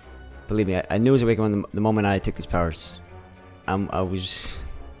 believe me, I knew it was Awaken one the moment I took these powers. I knew it was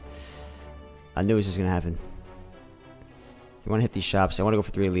just gonna happen. You wanna hit these shops. I wanna go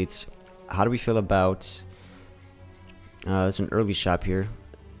for 3 elites. How do we feel about it's an early shop here.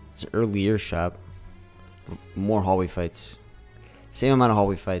 It's an earlier shop. More hallway fights. Same amount of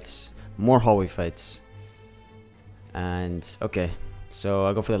hallway fights. More hallway fights. And okay. So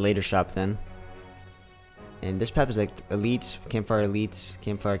I'll go for the later shop then. And this path is like elite, campfire elites,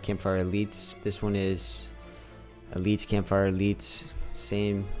 campfire, campfire elites. This one is elites, campfire elites.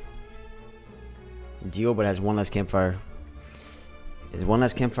 Same deal, but has 1 less campfire. Is 1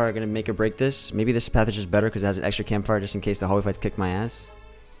 less campfire going to make or break this? Maybe this path is just better because it has an extra campfire just in case the hallway fights kick my ass.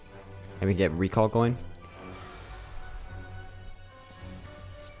 And we get recall going.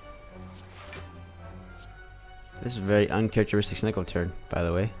 This is a very uncharacteristic Snecko turn, by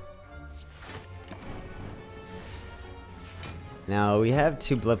the way. Now, we have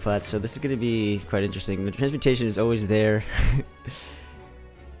 2 blood plats, so this is going to be quite interesting. The transmutation is always there.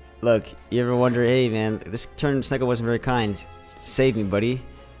 Look, you ever wonder, hey man, this turn Snecko wasn't very kind. Save me, buddy.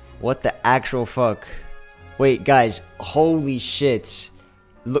 What the actual fuck? Wait, guys, holy shit.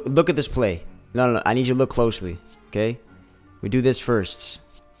 Look at this play. No, I need you to look closely, okay? We do this first.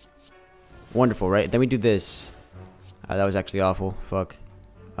 Wonderful, right? Then we do this. That was actually awful. Fuck.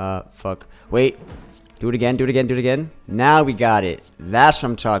 Fuck. Wait. Do it again, do it again, do it again. Now we got it. That's what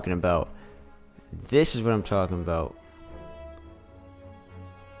I'm talking about. This is what I'm talking about.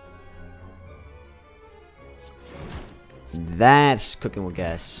 That's cooking with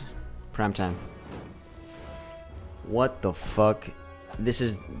gas. Prime time. What the fuck? This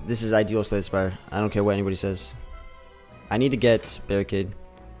is ideal Slay the Spire. I don't care what anybody says. I need to get Barricade.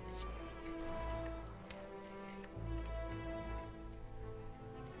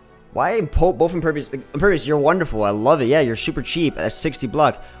 Why both Impervious? Impervious, you're wonderful. I love it. Yeah, you're super cheap at 60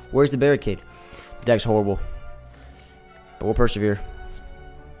 block. Where's the Barricade? The deck's horrible. But we'll persevere.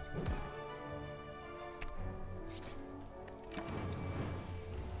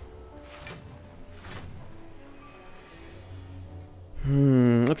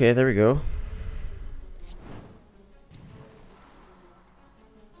 Okay, there we go.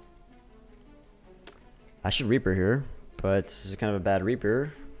 I should Reaper here, but this is kind of a bad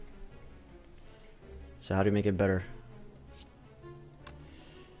Reaper. So how do we make it better?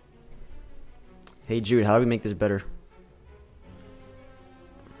 Hey Jude, how do we make this better?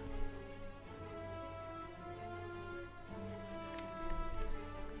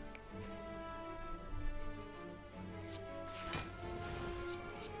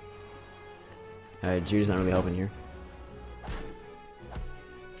 Alright, Jude's not really helping here.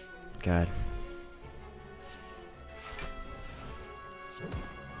 God.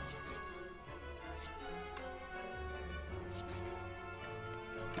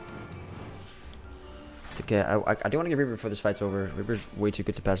 It's okay, I do want to get Reaper before this fight's over. Reaper's way too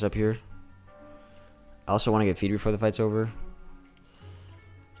good to pass up here. I also want to get Feed before the fight's over.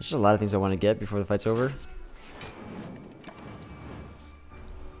 There's just a lot of things I want to get before the fight's over.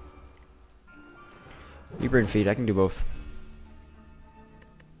 Reaper and Feed, I can do both.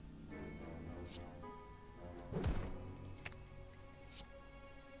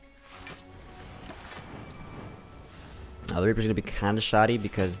 The Reaper's gonna be kind of shoddy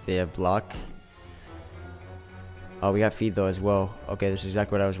because they have block. Oh, we got Feed though as well. Okay, this is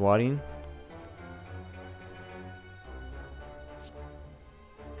exactly what I was wanting.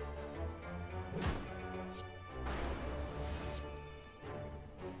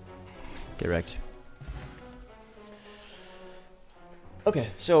 Get wrecked. Okay,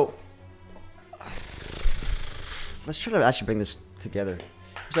 so let's try to actually bring this together.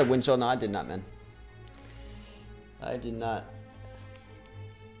 Was that Winslow? No, I did not, man. I did not.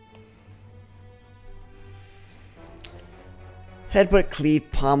 Headbutt,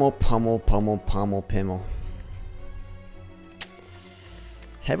 cleave, pommel, pummel, pummel, pommel, pimmel.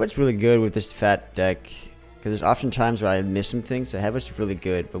 Headbutt's really good with this fat deck because there's often times where I miss some things. So Headbutt's really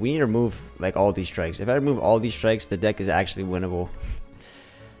good, but we need to remove like all these strikes. If I remove all these strikes, the deck is actually winnable.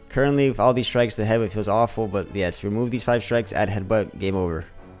 Currently, with all these strikes, the Headbutt feels awful, but yes, remove these 5 strikes, add Headbutt, game over.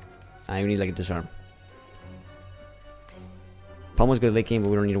 I even need like a disarm. Pummel's good late game, but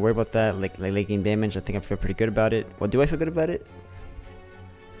we don't need to worry about that. Like late game damage, I think I feel pretty good about it. Well, do I feel good about it?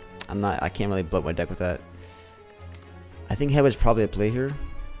 I can't really bloat my deck with that. I think Headbutt's probably a play here.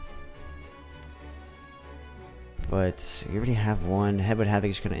 But we already have one. Headbutt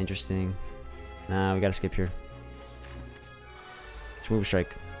Havoc is kind of interesting. Nah, we gotta skip here. Let's move a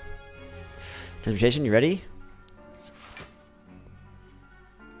strike. Transmutation, you ready?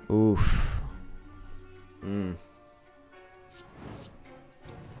 Oof. I'm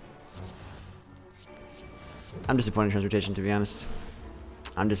disappointed in Transmutation, to be honest.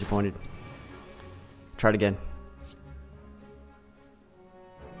 I'm disappointed. Try it again.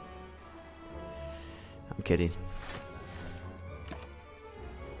 I'm kidding.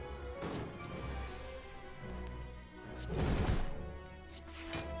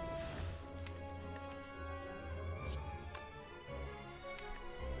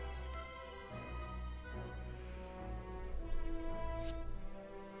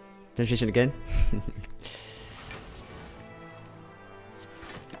 Transmutation again.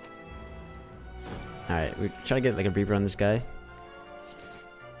 Alright, we're trying to get like a Reaper on this guy.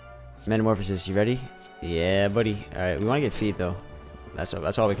 Metamorphosis, you ready? Yeah, buddy. Alright, we want to get Feed though. That's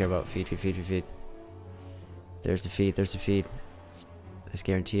all we care about. Feed, feed, feed, feed, feed. There's the Feed, there's the Feed. Let's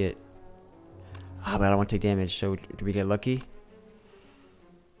guarantee it. Ah, but I don't want to take damage, so do we get lucky?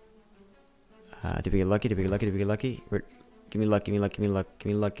 Did we get lucky? Did we get lucky? Did we get lucky? Give me luck, give me luck, give me luck, give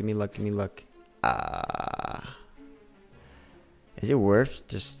me luck, give me luck, give me luck. Is it worth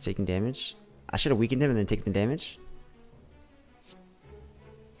just taking damage? I should have weakened him and then taken the damage.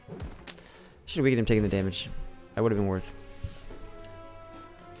 Should have weakened him taking the damage. That would have been worth.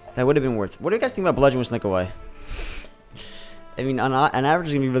 That would have been worth. What do you guys think about Bludgeon with Snecko Eye? I mean, on average,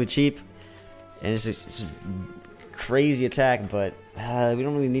 it's going to be really cheap. And it's a crazy attack, but we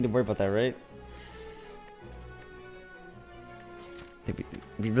don't really need to worry about that, right?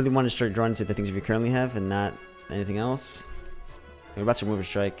 We really want to start drawing to the things we currently have and not anything else. We're about to remove a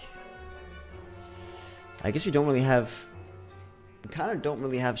strike. I guess we don't really have we kind of don't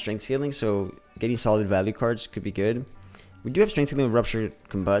really have strength scaling, so getting solid value cards could be good. We do have strength scaling with Rupture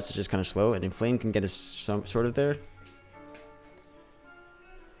Combust, it's just kind of slow, and Inflame can get us some sort of there.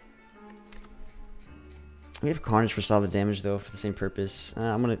 We have Carnage for solid damage though, for the same purpose.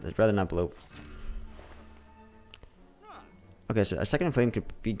 I'd rather not bloat. Okay, so a second Inflame could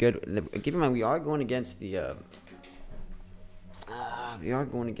be good. Keep in mind, we are going against the. We are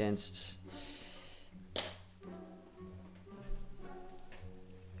going against.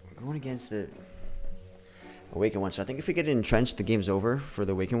 We're going against the Awaken one. So I think if we get entrenched, the game's over for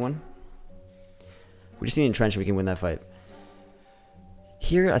the Awaken one. We just need entrenched, we can win that fight.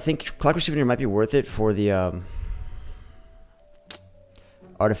 Here, I think Clockwork Souvenir might be worth it for the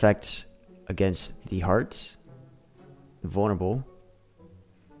artifact against the heart, vulnerable,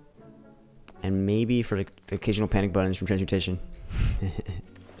 and maybe for the occasional panic buttons from transmutation.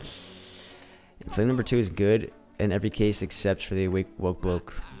 Flame number 2 is good in every case except for the woke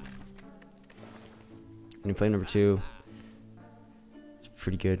bloke. And flame number 2, it's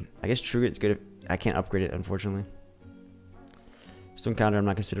pretty good. I guess True Grit's good. I can't upgrade it, unfortunately. Stone Counter, I'm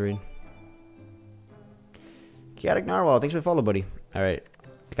not considering. Chaotic Narwhal, thanks for the follow, buddy. Alright,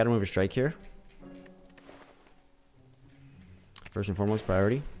 I gotta move a strike here. First and foremost,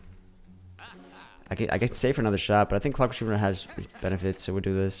 priority. I can save for another shot, but I think Clockwork Souvenir has its benefits, so we'll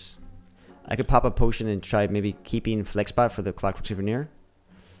do this. I could pop a potion and try maybe keeping Flex Spot for the Clockwork Souvenir.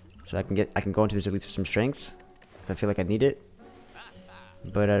 So I can go into this elites with some strength if I feel like I need it.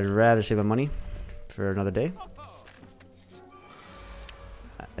 But I'd rather save my money for another day.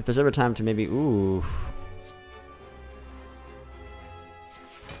 If there's ever time to maybe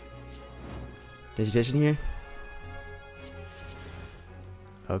Dissertation here?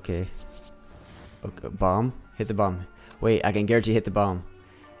 Okay. Okay. Bomb? Hit the bomb. Wait, I can guarantee hit the bomb.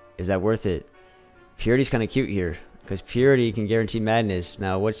 Is that worth it? Purity's kind of cute here. Because Purity can guarantee madness.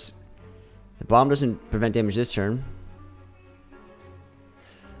 Now what's... The bomb doesn't prevent damage this turn.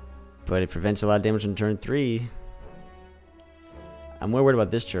 But it prevents a lot of damage on turn 3. I'm more worried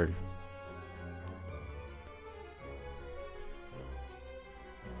about this turn.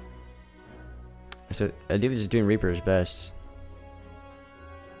 So ideally just doing Reaper is best.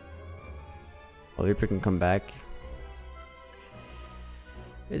 Well, Reaper can come back.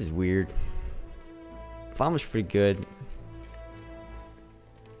 This is weird. Bomb was pretty good.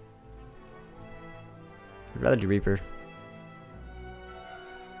 I'd rather do Reaper.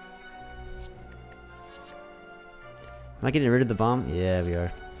 Am I getting rid of the bomb? Yeah, we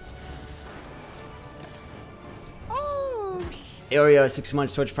are. Oh, Oreo, 6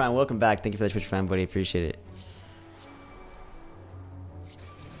 months, Twitch Prime. Welcome back. Thank you for the Twitch Prime, buddy. Appreciate it.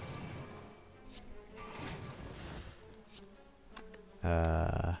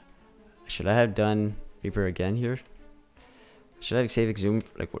 Should I have done Reaper again here? Should I have save Exhume,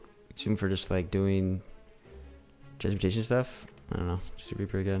 Exhume for just like doing transmutation stuff? I don't know. Just do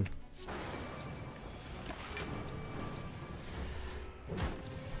Reaper again.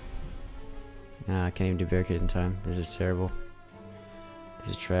 Nah, I can't even do Barricade in time. This is terrible.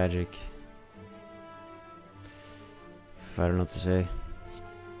 This is tragic. I don't know what to say.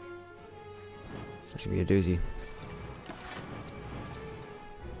 This should be a doozy.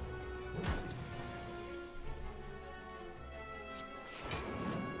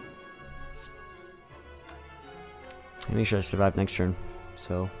 Make sure I survive next turn.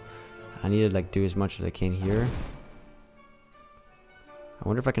 So I need to like do as much as I can here. I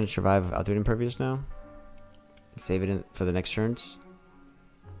wonder if I can survive without doing Impervious now. And save it for the next turns.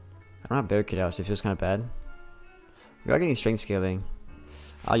 I don't have Barricade out, so it feels kind of bad. We are getting strength scaling.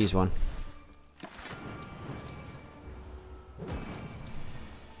 I'll use one.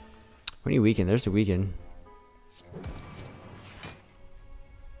 When do you weaken? There's the weaken.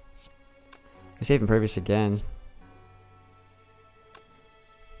 I save Impervious again.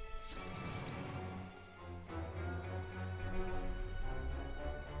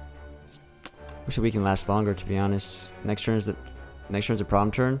 Wish the weaken last longer, to be honest. Next turn's the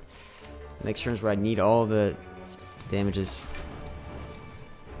prom turn. Next turn's where I need all the damages.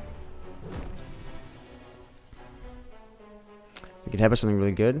 We could have something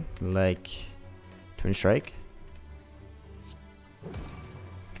really good, like Twin Strike.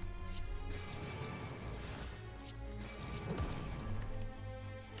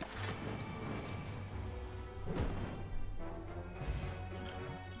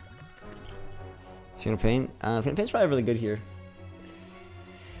 Fatal Pain? Fatal Pain's probably really good here.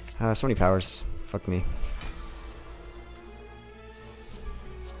 So many powers. Fuck me.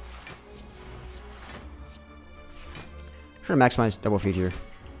 I'm trying to maximize double feed here.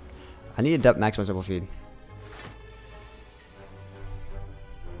 I need to maximize double feed.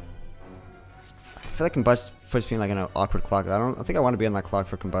 feel like Combust puts me in like an awkward clock. I think I want to be on that clock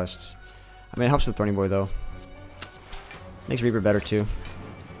for Combusts. I mean, it helps with Thorny Boy though. Makes Reaper better too.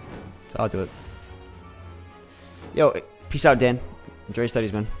 So I'll do it. Yo, peace out, Dan. Enjoy your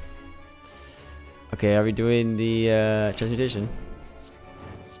studies, man. Okay, are we doing the transmutation?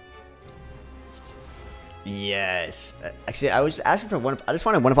 Yes. Actually, I was asking for one. I just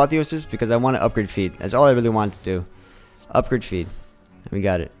wanted one Apotheosis because I want to upgrade feed. That's all I really wanted to do. Upgrade feed. And we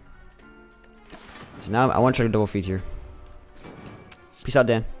got it. So now I want to try to double feed here. Peace out,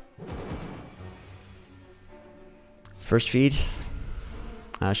 Dan. First feed.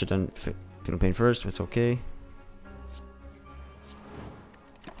 I should have done Fatal Pain first, but it's okay.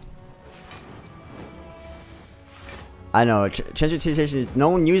 I know, transmutation, no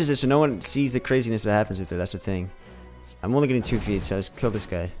one uses it, so no one sees the craziness that happens with it. That's the thing. I'm only getting 2 feeds, so let's kill this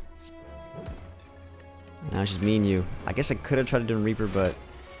guy. Now it's just me and you. I guess I could have tried to do Reaper, but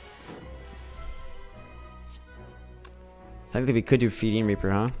I think we could do feeding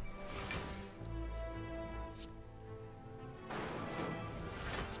Reaper, huh?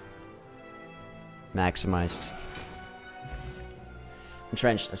 Maximized.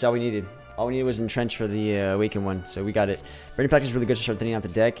 Entrenched. That's all we needed. All we needed was Entrench for the Awaken one, so we got it. Burning Pack is really good to start thinning out the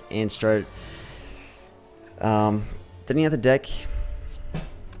deck and start thinning out the deck.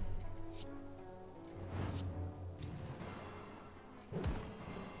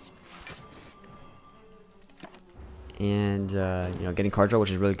 And you know, getting card draw, which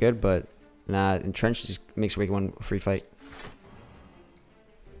is really good, but nah, Entrench just makes Awaken one a free fight.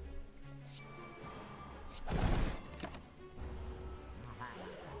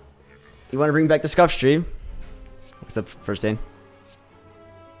 You want to bring back the Scuff stream? What's up, First Dane?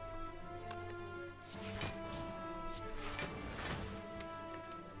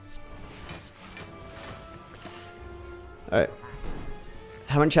 Alright.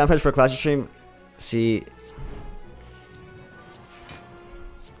 How many channel points for a classic stream? See.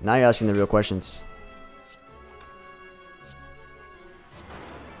 Now you're asking the real questions.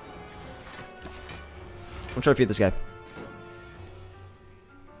 I'm trying to feed this guy.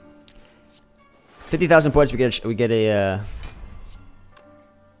 50,000 points. We get a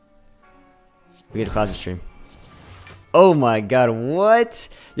classic stream. Oh my god! What?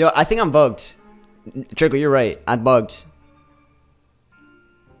 Yo, I think I'm bugged. Draco, you're right. I'm bugged.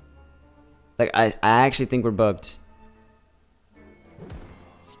 Like I actually think we're bugged.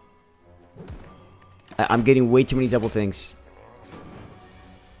 I'm getting way too many double things.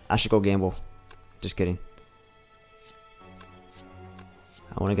 I should go gamble. Just kidding.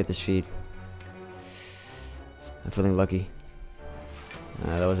 I want to get this feed. I'm feeling lucky.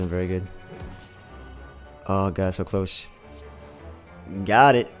 That wasn't very good. Oh god, so close.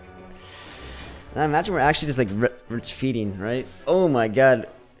 Got it. Now imagine we're actually just like feeding, right? Oh my god.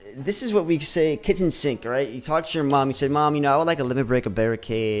 This is what we say, kitchen sink, right? You talk to your mom, you said, Mom, you know, I would like a limit break, a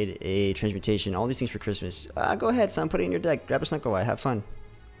barricade, a transmutation, all these things for Christmas. Go ahead, son, put it in your deck. Grab a Snecko Eye, have fun.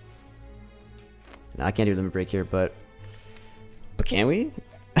 Now, I can't do limit break here, but can we?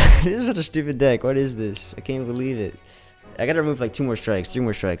 This is such a stupid deck. What is this? I can't believe it. I gotta remove like 2 more strikes, 3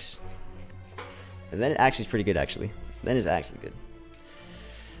 more strikes. And then it actually is pretty good, actually. Then it's actually good.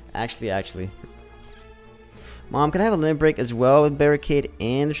 Actually. Mom, can I have a limit break as well with barricade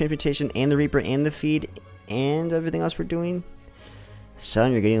and the transmutation and the Reaper and the feed and everything else we're doing?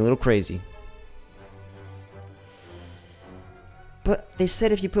 Son, you're getting a little crazy. But they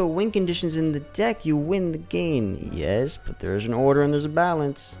said if you put win conditions in the deck, you win the game. Yes, but there's an order and there's a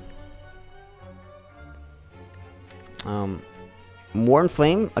balance. More in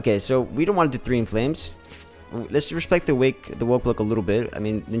flame. Okay, so we don't want to do 3 in flames. Let's respect the woke look a little bit. I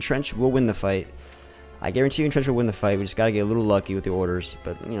mean, Entrench will win the fight. I guarantee you Entrench will win the fight. We just gotta get a little lucky with the orders.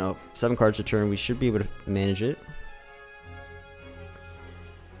 But you know, 7 cards a turn, we should be able to manage it.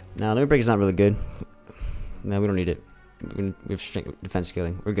 Now, limit break is not really good. No, we don't need it. We have strength defense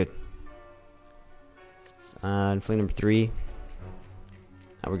scaling. We're good. Flame number 3.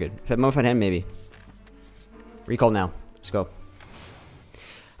 Oh, we're good. If I modified hand, maybe. Recall now. Let's go.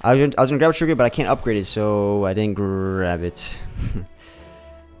 I was gonna grab a trigger, but I can't upgrade it, so I didn't grab it.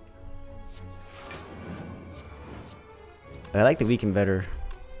 I like the weaken better.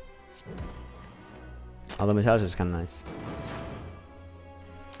 Although Metallica is kind of nice.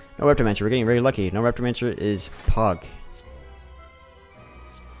 No Reptomancer. We're getting very lucky. No Reptomancer is Pog.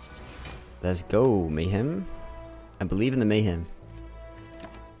 Let's go, Mayhem. I believe in the Mayhem.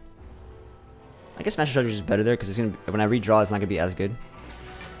 I guess Master Strategy is better there because it's gonna. When I redraw, it's not gonna be as good.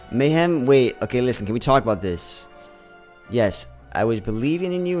 Mayhem. Wait. Okay, listen. Can we talk about this? Yes, I was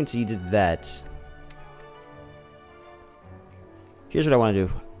believing in you until you did that. Here's what I want to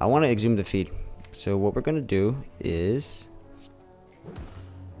do. I want to exhume the feed. So what we're gonna do is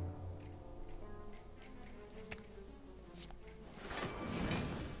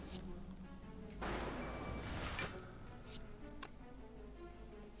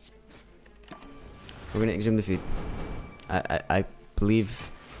we're gonna exhume the feed. I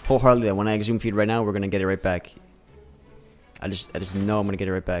believe wholeheartedly that when I exhume feed right now, we're gonna get it right back. I just know I'm gonna get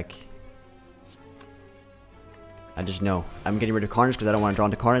it right back. I just know. I'm getting rid of Carnage because I don't want to draw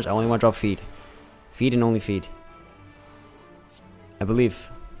into Carnage. I only want to draw feed. Feed and only feed. I believe.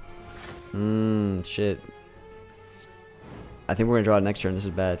 Shit. I think we're gonna draw it next turn. This is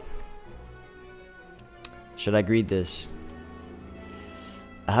bad. Should I greed this?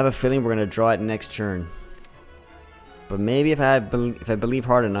 I have a feeling we're gonna draw it next turn. But maybe if I believe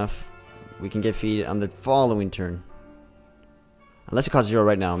hard enough, we can get feed on the following turn. Unless it costs 0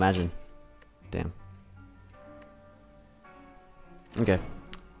 right now, imagine. Damn. Okay.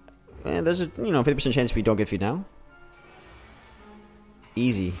 And there's a 50% chance we don't get feed now.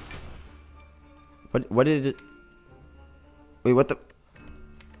 Easy. What did it? Wait, what the?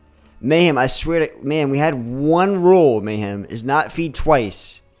 Mayhem, I swear to man, we had one rule. Mayhem is not feed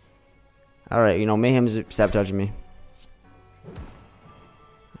twice. All right, Mayhem's sabotaging me.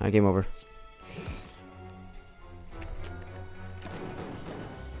 All right, game over.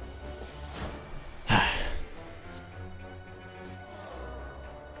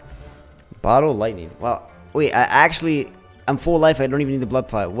 Bottle lightning. Wow. Wait, I'm full life. I don't even need the blood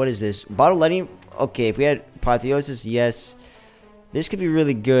pot. What is this? Bottle lightning. Okay, if we had apotheosis, yes. This could be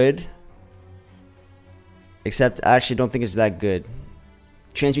really good. Except I actually don't think it's that good.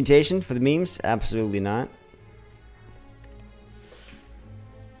 Transmutation for the memes? Absolutely not.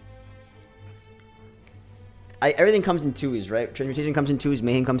 Everything comes in twos, right? Transmutation comes in twos.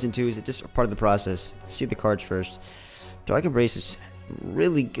 Mayhem comes in twos. It's just part of the process. See the cards first. Dark Embrace is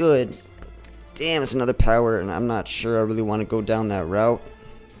really good. Damn, it's another power, and I'm not sure I really want to go down that route.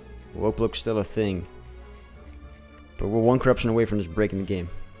 Woke looks still a thing. But we're one corruption away from just breaking the game.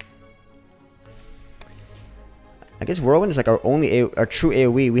 I guess Whirlwind is like our true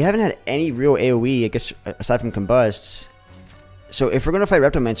AoE. We haven't had any real AoE, I guess, aside from Combusts. So if we're going to fight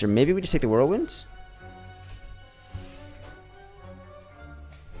Reptomancer, maybe we just take the Whirlwinds?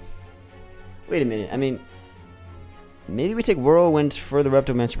 Wait a minute, I mean, maybe we take Whirlwind for the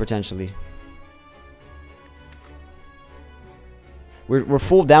Reptomancer potentially. We're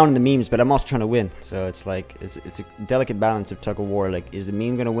full down in the memes, but I'm also trying to win. So it's like, it's a delicate balance of tug of war. Like, is the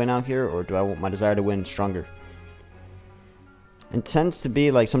meme going to win out here, or do I want my desire to win stronger? It tends to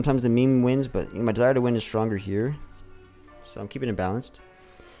be like sometimes the meme wins, but my desire to win is stronger here. So I'm keeping it balanced.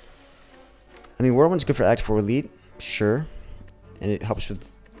 I mean, Whirlwind's good for Act 4 Elite, sure. And it helps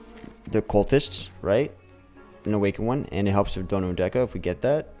with the Cultists, right? An Awakened one. And it helps with Dono Deca if we get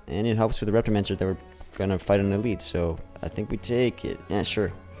that. And it helps with the Reptomancer that we're going to fight on Elite. So I think we take it. Yeah,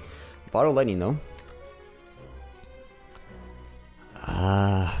 sure. Bottle Lightning, though.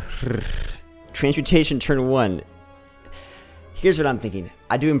 Transmutation turn 1. Here's what I'm thinking.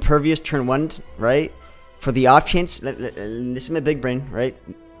 I do Impervious turn 1, right? For the off chance, this is my big brain, right?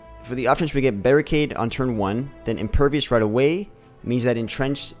 For the off chance we get Barricade on turn 1, then Impervious right away means that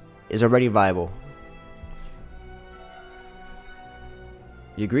Entrenched is already viable.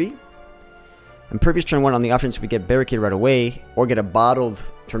 You agree? Impervious turn 1 on the off chance we get Barricade right away, or get a bottled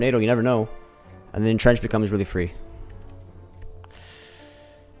Tornado, you never know. And then Entrenched becomes really free.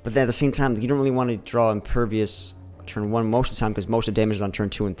 But then at the same time, you don't really want to draw Impervious turn 1 most of the time, because most of the damage is on turn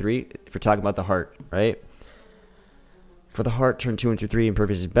 2 and 3 if we're talking about the heart, right? For the heart, turn 2 and 3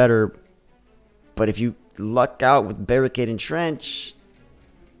 Impervious is better. But if you luck out with Barricade and Trench,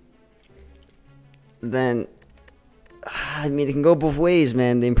 then I mean, it can go both ways,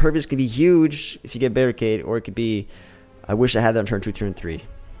 man. The Impervious could be huge if you get Barricade, or it could be, I wish I had that on turn 2, turn 3.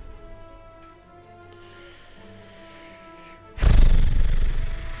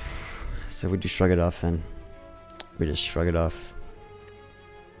 So we just shrug it off then. We just shrug it off.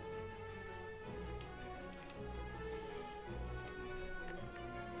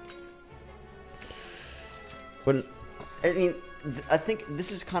 But I mean, I think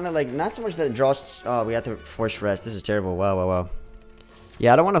this is kind of like, not so much that it draws. Oh, we have to force rest. This is terrible. Wow, wow, wow.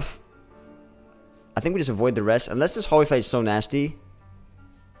 Yeah, I don't want to. I think we just avoid the rest, unless this hallway fight is so nasty.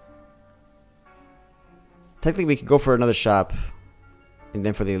 Technically, we could go for another shop, and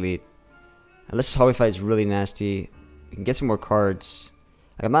then for the elite. Unless this hallway fight is really nasty, we can get some more cards.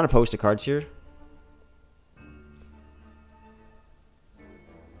 Like, I'm not opposed to cards here.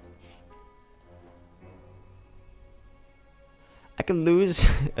 I could lose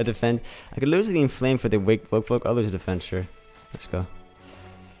a defense. I could lose the Inflame for the Wake Cloak. I'll lose a defense, sure. Let's go.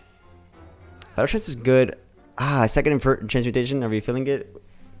 Battle Trance is good. Second transmutation. Are we feeling it?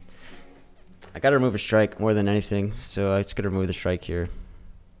 I gotta remove a strike more than anything, so I just gotta remove the strike here.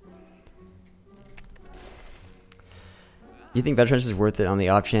 You think Battle Trance is worth it on the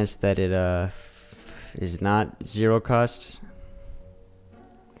off chance that it is not 0 cost?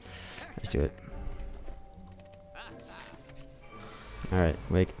 Let's do it. Alright,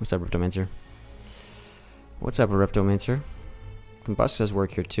 wake. What's up, Reptomancer? What's up, Reptomancer? Combust does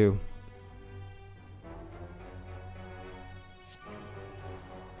work here too.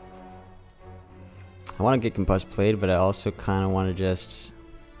 I want to get Combust played, but I also kind of want to just...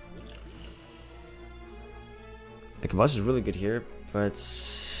 The Combust is really good here, but...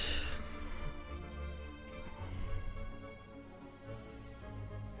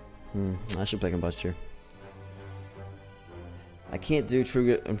 I should play Combust here. I can't do True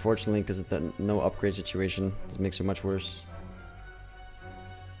Grit, unfortunately, because of the no upgrade situation. This makes it much worse.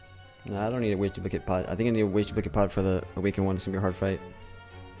 No, I don't need a waste duplicate pod. I think I need a waste duplicate pod for the Awakened one. It's going to be a hard fight.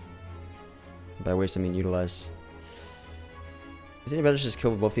 By waste, I mean utilize. Is it better to just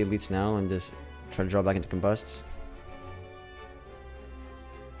kill both the elites now and just try to draw back into Combust?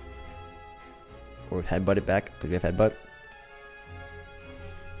 Or headbutt it back, because we have headbutt.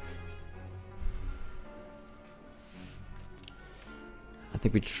 I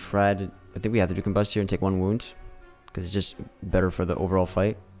think we tried. I think we have to do Combust here and take 1 wound, because it's just better for the overall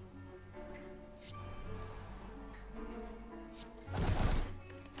fight.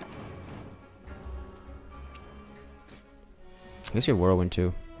 I guess we have Whirlwind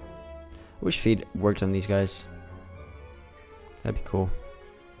too. I wish Feed worked on these guys. That'd be cool.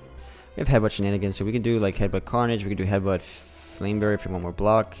 We have Headbutt Shenanigans, so we can do like Headbutt Carnage, we can do Headbutt Flameberry if we want more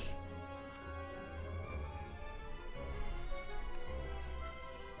block.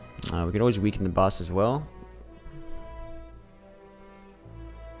 We can always weaken the boss as well.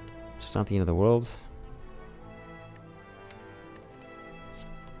 So it's not the end of the world.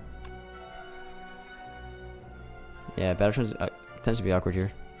 Yeah, Battle Trance tends to be awkward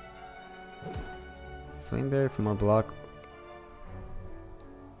here. Flameberry for more block.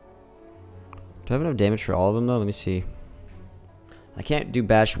 Do I have enough damage for all of them though? Let me see. I can't do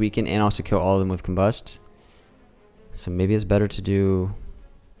Bash Weaken and also kill all of them with Combust. So maybe it's better to do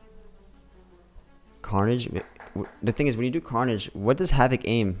Carnage. The thing is, when you do Carnage, what does Havoc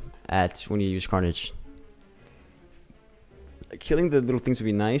aim at when you use Carnage? Killing the little things would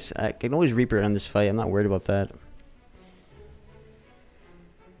be nice. I can always Reaper on this fight. I'm not worried about that.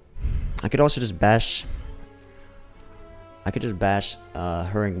 I could also just bash. I could just bash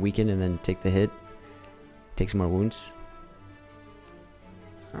her and weaken and then take the hit. Take some more wounds.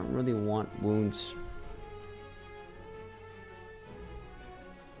 I don't really want wounds.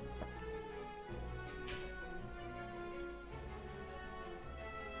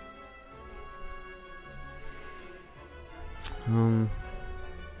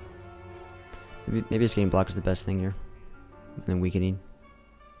 Maybe just getting blocked is the best thing here, and then weakening.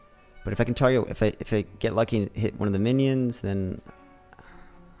 But if I can target, if I get lucky and hit one of the minions, then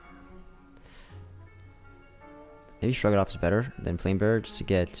maybe Shrug It Off is better than Flamebearer just to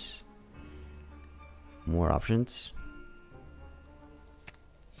get more options.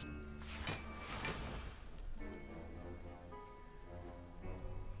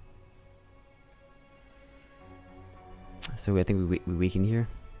 So I think we weaken here.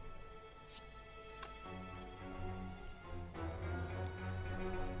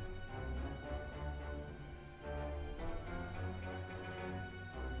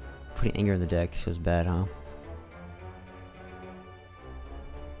 Putting anger in the deck feels bad, huh?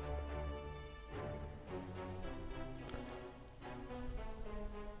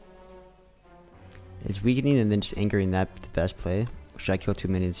 Is weakening and then just angering that the best play? Or should I kill 2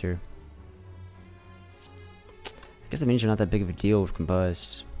 minions here? I guess the minions are not that big of a deal with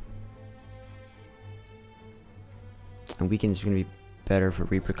Combust. And weaken is going to be better for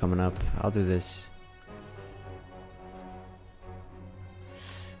Reaper coming up. I'll do this.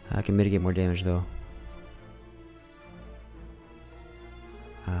 I can mitigate more damage though.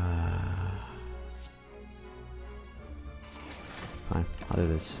 Fine, I'll do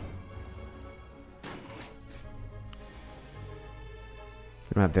this.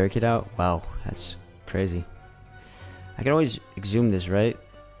 We don't have Barricade out? Wow, that's crazy. I can always exhume this, right?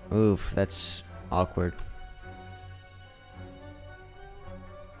 Oof, that's awkward.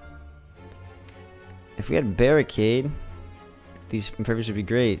 If we had Barricade, these impervious would be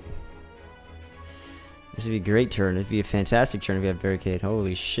great. This would be a great turn. It'd be a fantastic turn if we have Barricade.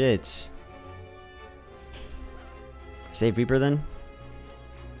 Holy shit. Save Reaper then?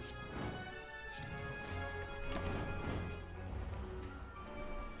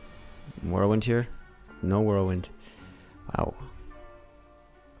 Whirlwind here? No whirlwind. Wow.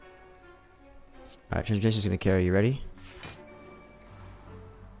 Alright, Transformation's gonna carry. You ready?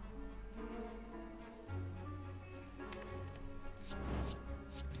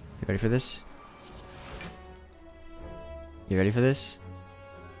 You ready for this? You ready for this?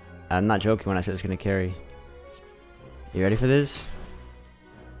 I'm not joking when I said it's gonna carry. You ready for this?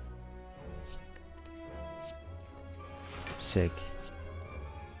 Sick.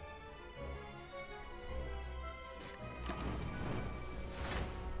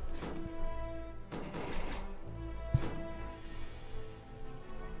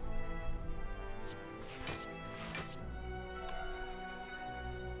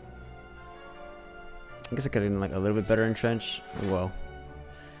 I guess I could have been like a little bit better in trench. Well,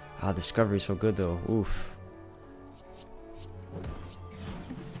 discovery is so good though. Oof.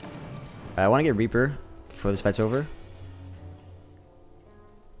 I want to get Reaper before this fight's over.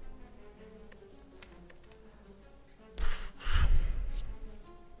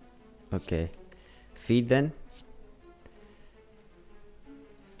 Okay, feed then.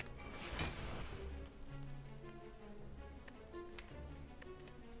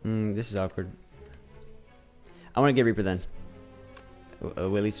 This is awkward. I want to get Reaper then.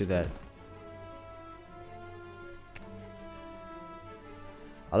 We'll at least do that.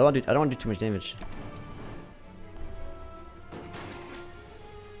 I don't want to do too much damage.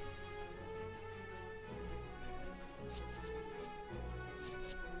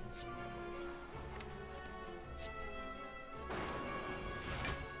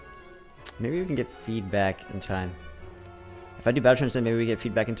 Maybe we can get feedback in time. If I do battle trends, then maybe we get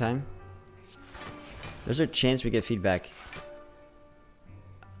feedback in time. There's a chance we get feedback.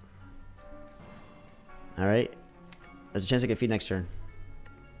 Alright. There's a chance I get feed next turn.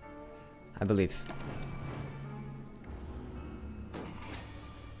 I believe.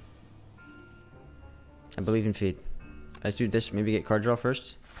 I believe in feed. Let's do this. Maybe get card draw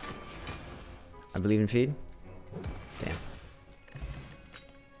first. I believe in feed. Damn.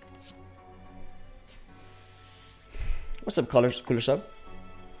 What's up, Cooler Sub?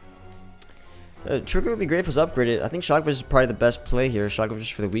 Trigger would be great if it was upgraded. I think Shockwave is probably the best play here. Shockwave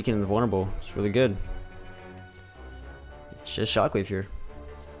just for the weakened and the vulnerable. It's really good. It's just Shockwave here.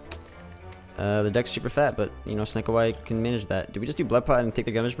 The deck's super fat, but you know Snecko I can manage that. Do we just do Blood Pot and take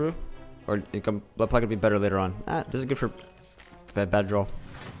the Gummage Brew? Or Blood Pot could be better later on. This is good for that bad draw.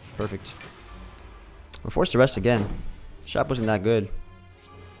 Perfect. We're forced to rest again. Shop wasn't that good.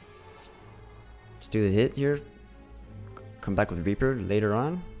 Let's do the hit here. Come back with Reaper later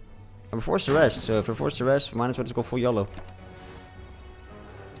on. And we're forced to rest, so if we're forced to rest, we might as well just go full YOLO.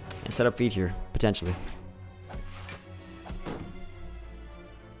 And set up feed here, potentially.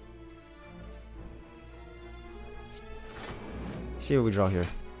 See what we draw here.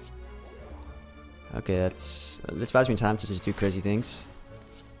 Okay, this buys me time to just do crazy things.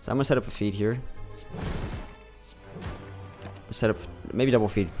 So I'm gonna set up a feed here. Set up maybe double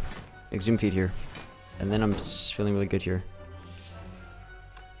feed, exhume feed here, and then I'm just feeling really good here.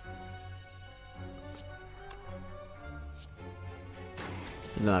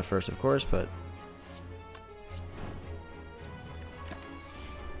 Not first, of course, but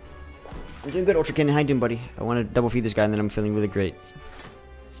I'm doing good, Ultra Cannon. How you doing, buddy? I want to double feed this guy, and then I'm feeling really great.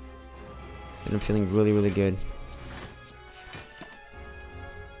 And I'm feeling really, really good.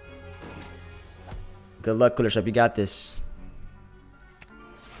 Good luck, Cooler Shop. You got this.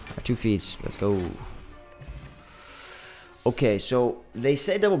 Got 2 feeds. Let's go. Okay, so they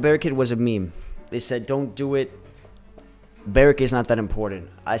said double barricade was a meme. They said don't do it. Barricade's not that important.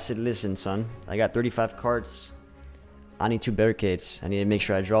 I said, listen, son. I got 35 cards. I need 2 barricades. I need to make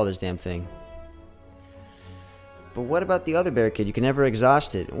sure I draw this damn thing. But what about the other barricade? You can never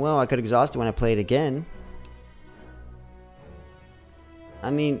exhaust it. Well, I could exhaust it when I play it again.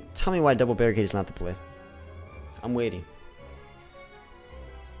 I mean, tell me why double barricade is not the play. I'm waiting.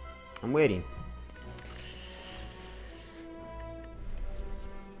 I'm waiting.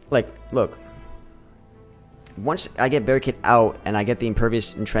 Like, look. Once I get barricade out and I get the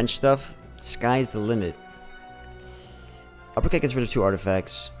impervious entrenched stuff, sky's the limit. Uppercut gets rid of 2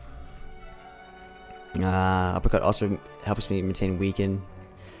 artifacts. Uppercut also helps me maintain weaken.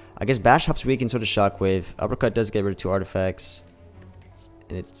 I guess Bash helps weaken, so does Shockwave. Uppercut does get rid of 2 artifacts.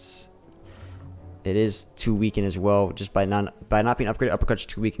 And it is 2 weaken as well. Just by not being upgraded, Uppercut's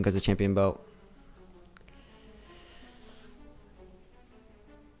 2 weaken because of Champion Belt.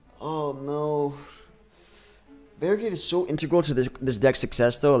 Oh no. Barricade is so integral to this deck's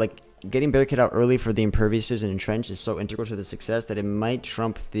success, though. Like, getting Barricade out early for the Imperviouses and Entrench is so integral to the success that it might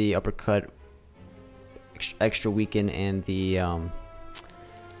trump the Uppercut extra weaken and the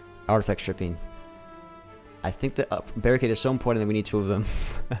artifact stripping. I think the barricade is so important that we need 2 of them.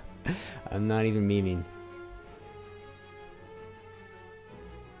 I'm not even memeing.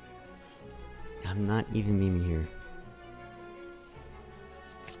 I'm not even memeing here.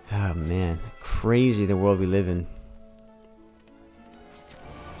 Oh man, crazy the world we live in.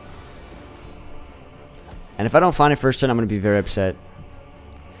 And if I don't find it first turn, I'm going to be very upset.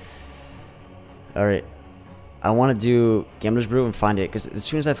 Alright. I want to do Gambler's Brew and find it, because as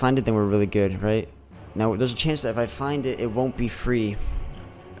soon as I find it, then we're really good, right? Now, there's a chance that if I find it, it won't be free.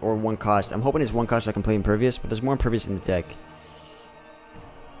 Or 1 cost. I'm hoping it's 1 cost so I can play Impervious, but there's more Impervious in the deck.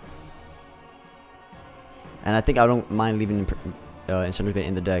 And I think I don't mind leaving Incendiary's Bane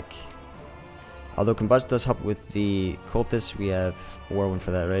in the deck. Although Combust does help with the Cultist, we have Whirlwind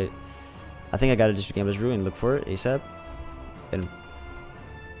for that, right? I think I gotta just do Gambler's Brew and look for it ASAP. And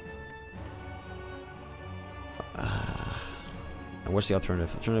what's the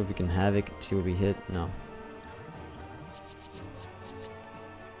alternative? Alternative, we can Havoc, see what we hit. No.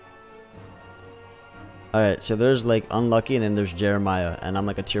 Alright, so there's like Unlucky and then there's Jeremiah. And I'm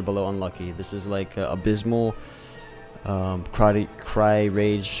like a tier below Unlucky. This is like Abysmal, Cry,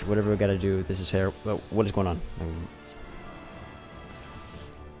 Rage, whatever we gotta do. This is hair. What is going on?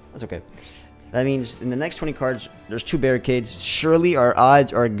 That's okay. That means in the next 20 cards, there's 2 barricades. Surely our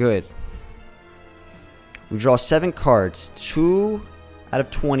odds are good. We draw 7 cards. 2 out of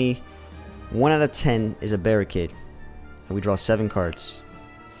 20, 1 out of 10 is a barricade. And we draw 7 cards.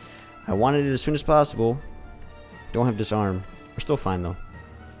 I wanted it as soon as possible. Don't have Disarm. We're still fine though.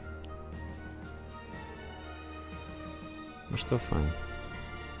 We're still fine.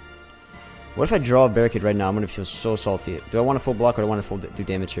 What if I draw a barricade right now? I'm gonna feel so salty. Do I want a full block or do I want to full do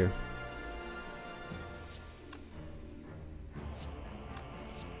damage here?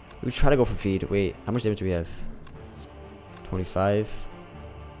 We try to go for feed. Wait, how much damage do we have? 25.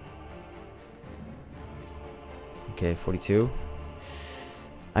 Okay, 42.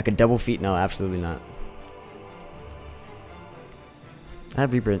 I could double feed. No, absolutely not. I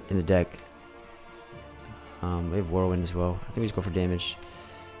have Reaper in the deck. We have Whirlwind as well. I think we just go for damage.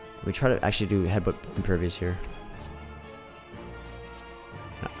 We try to actually do Headbutt Impervious here.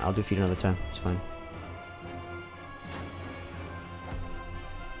 I'll do feed another time. It's fine.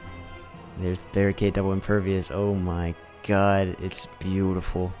 There's Barricade Double Impervious. Oh my god, it's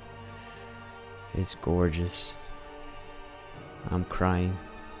beautiful. It's gorgeous. I'm crying.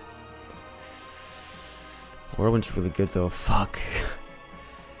 Whirlwind's really good though. Fuck.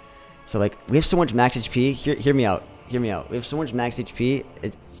 So like, we have so much max HP. Hear me out. Hear me out. We have so much max HP.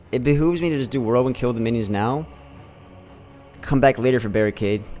 It behooves me to just do Whirlwind, kill the minions now. Come back later for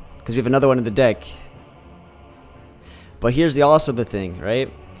Barricade. Because we have another one in the deck. But here's also the thing, right?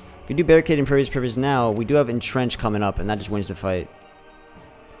 If we do Barricade and Impervious now, we do have Entrench coming up, and that just wins the fight.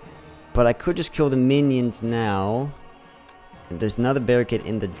 But I could just kill the minions now. And there's another Barricade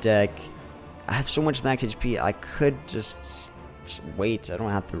in the deck. I have so much max HP, I could just wait. I don't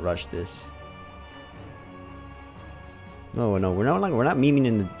have to rush this. No, we're not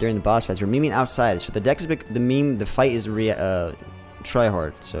memeing during the boss fights. We're memeing outside. So the deck is the fight is try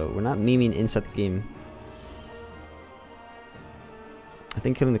hard. So we're not memeing inside the game. I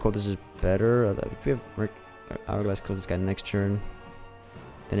think killing the cultist is better. If we have Hourglass kills this guy next turn,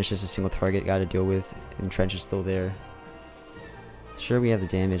 then it's just a single target guy to deal with. And Trench is still there. Sure, we have the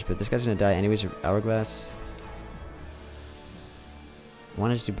damage, but this guy's gonna die anyways. Hourglass. Why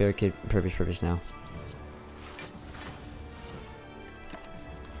not just do Barricade Purpose now?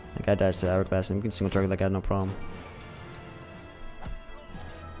 That guy dies to Hourglass, and we can single target that guy, no problem.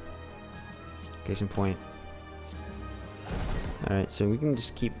 Case in point. Alright, so we can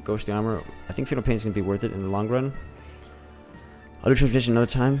just keep Ghostly Armor. I think Fatal Pain is going to be worth it in the long run. I'll do Transformation another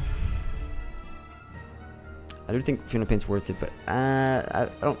time. I do think Fatal Pain's worth it, but I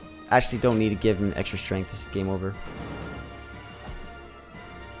don't need to give him extra strength. This is game over.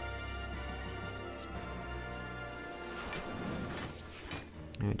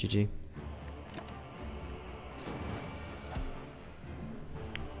 Alright, GG.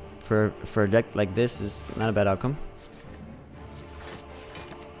 For a deck like this, is not a bad outcome.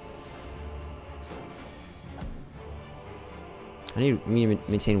 I need me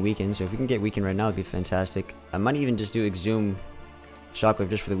to maintain Weaken, so if we can get Weaken right now, it'd be fantastic. I might even just do Exhume Shockwave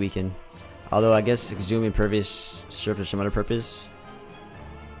just for the Weaken. Although I guess Exhume Impervious serve for some other purpose.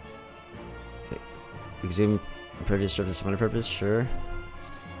 Exhume Impervious serve for some other purpose, sure.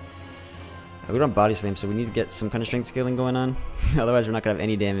 We don't Body Slam, so we need to get some kind of strength scaling going on. Otherwise, we're not going to have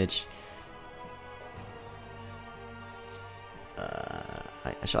any damage.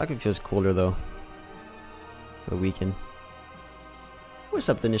 Shockwave feels cooler, though. For the Weaken. What's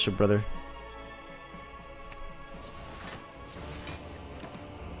up, the initial brother?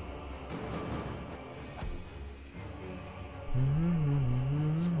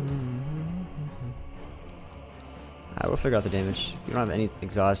 Alright, we'll figure out the damage. We don't have any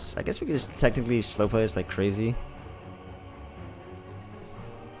exhausts. I guess we could just technically slow play this like crazy.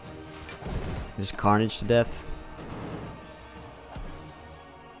 Just carnage to death.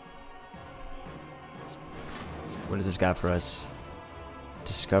 What does this got for us?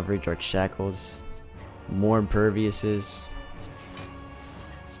 Discovery, Dark Shackles, more Imperviouses,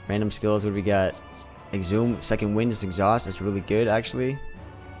 random skills. What do we got? Exhume, Second Wind is exhaust. That's really good, actually.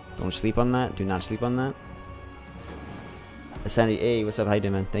 Don't sleep on that. Do not sleep on that. Sandy, hey, what's up? How you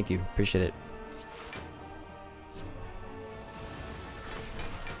doing, man? Thank you. Appreciate it.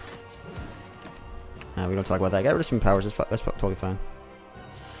 We don't talk about that. Got rid of some powers. That's totally fine.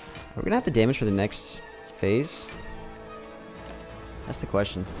 We're gonna have the damage for the next phase. That's the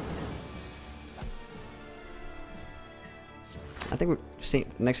question. I think we're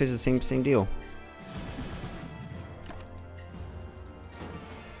next phase is the same deal.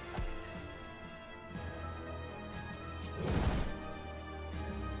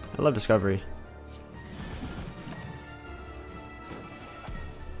 I love Discovery.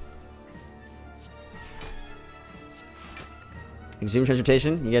 Exhume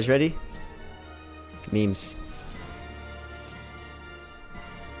Transportation. You guys ready? Memes.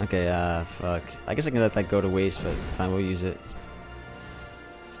 Okay, fuck. I guess I can let that go to waste, but fine, we'll use it.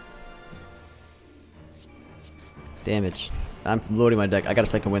 Damage. I'm bloating my deck. I got a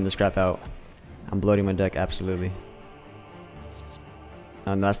second win this crap out. I'm bloating my deck, absolutely.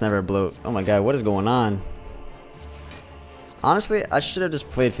 No, that's never a bloat. Oh my god, what is going on? Honestly, I should have just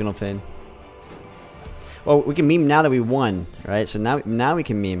played Final Pain. Well, we can meme now that we won, right? So now we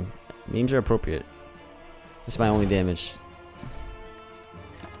can meme. Memes are appropriate. That's my only damage.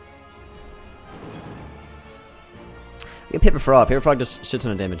 We have Paper Frog. Paper Frog does shit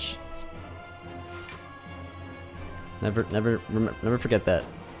ton of damage. Never forget that.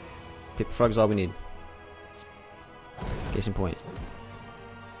 Paper Frog is all we need. Case in point.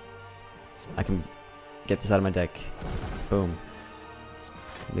 I can get this out of my deck. Boom.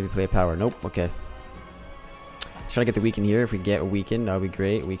 Maybe play a power. Nope. Okay. Let's try to get the weaken here. If we get a weaken, that would be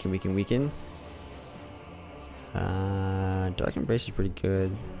great. Weaken. Dark Embrace is pretty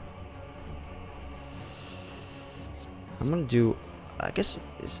good. I'm gonna do. I guess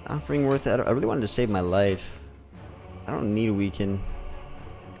is offering worth it. I really wanted to save my life. I don't need a weaken.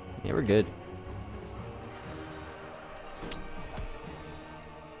 Yeah, we're good.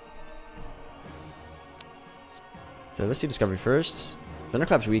 So let's do Discovery first.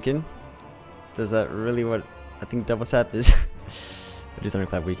 Thunderclap's weaken. Does that really what I think double tap is? We'll do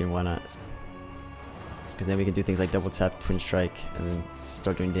Thunderclap weaken, why not? Because then we can do things like double tap, twin strike, and then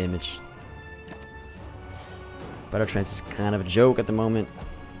start doing damage. Battle Trance is kind of a joke at the moment.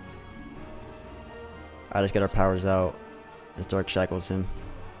 Alright, let's get our powers out. Let's Dark Shackles him.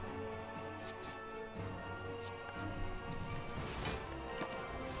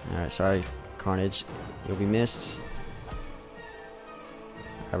 Alright, sorry, Carnage. You'll be missed.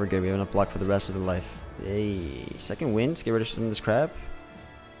 Alright, we're good. We have enough block for the rest of the life. Yay. Second wind to get rid of some of this crap?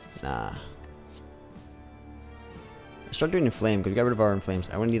 Nah. Let's start doing Inflame, because we got rid of our Inflames.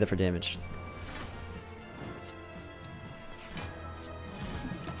 I want to need that for damage.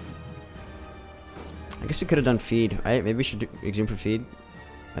 I guess we could have done Feed, right? Maybe we should do Exhume for Feed.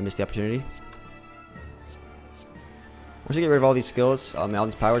 I missed the opportunity. Once we get rid of all these skills, all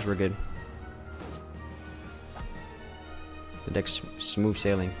these powers, we're good. The deck's smooth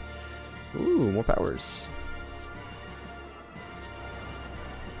sailing. Ooh, more powers.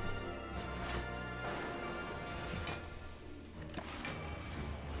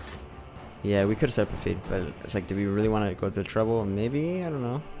 Yeah, we could have set up a Feed, but it's like, do we really want to go through the trouble? Maybe? I don't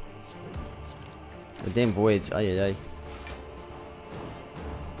know. The damn voids. Ay.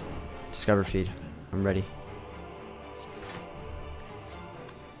 Discover Feed. I'm ready.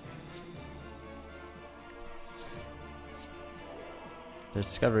 There's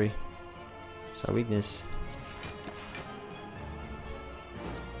Discovery. It's our weakness.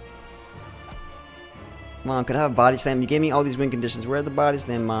 Mom, could I have a body slam? You gave me all these win conditions. Where are the body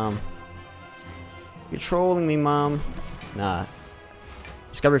slam, Mom? You're trolling me, Mom. Nah.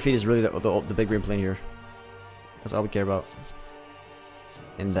 Discovery Feed is really the big green plane here. That's all we care about.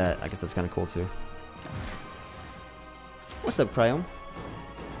 And that, I guess that's kind of cool too. What's up, Cryome?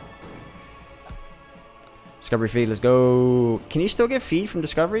 Discovery Feed, let's go. Can you still get Feed from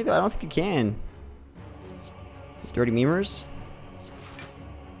Discovery though? I don't think you can. Dirty memers.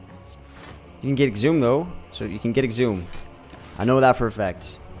 You can get Exhume though, so you can get Exhume. I know that for a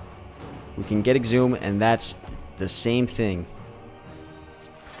fact. We can get Exhume, and that's the same thing.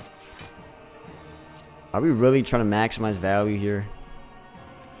 Are we really trying to maximize value here?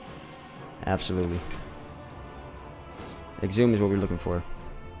 Absolutely. Exhume is what we're looking for.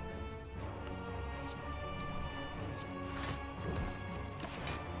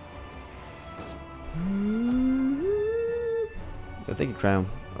 Oh, thank you, Crown.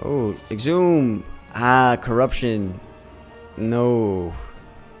 Oh, Exhume! Ah, corruption. No.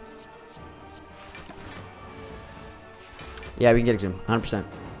 Yeah, we can get Exhume. 100%.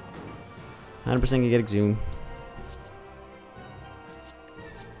 100% can get Exhume.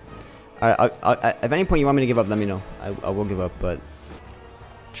 Alright, at any point you want me to give up, let me know. I will give up, but...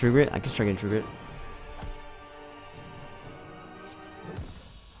 True Grit? I can try getting True Grit.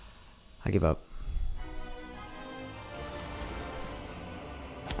 I give up.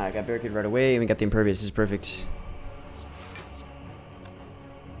 I got Barricade right away, and we got the Impervious. This is perfect.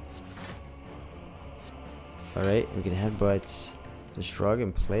 Alright, we can headbutt the Shrug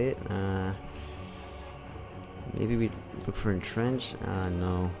and play it. Maybe we look for Entrench?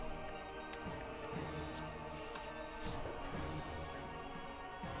 No.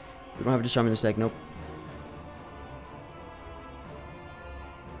 We don't have a Disarm in this deck, nope.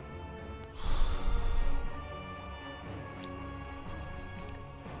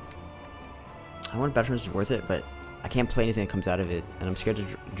 I want Battle Trance is worth it, but I can't play anything that comes out of it, and I'm scared to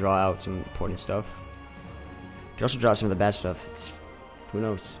draw out some important stuff. Can also draw some of the bad stuff. Who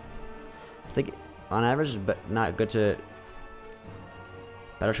knows? I think on average, but not good to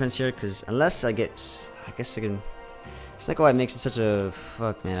Battle Trance here, because unless I get, I guess I can. Snecko Eye makes it such a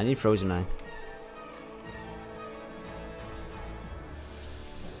fuck, man. I need Frozen Eye.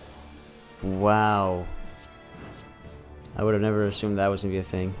 Wow. I would have never assumed that was gonna be a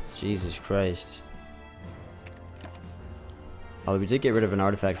thing. Jesus Christ. Although we did get rid of an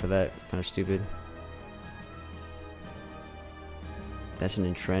artifact for that. Kind of stupid. That's an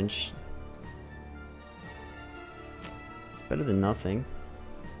Entrench. It's better than nothing.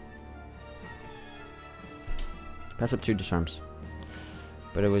 Pass up 2 Disarms.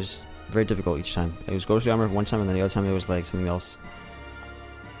 But it was very difficult each time. It was Ghostly Armor one time, and then the other time it was like something else.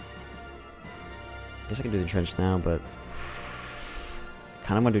 I guess I can do the Trench now, but I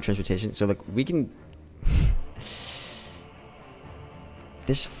kind of want to do Transmutation. So, like, we can...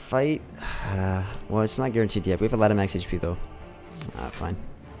 This fight... well, it's not guaranteed yet. We have a lot of max HP, though. Fine.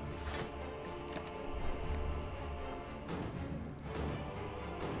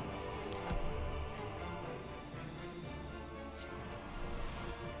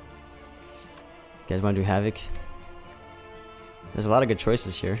 You guys want to do Havoc? There's a lot of good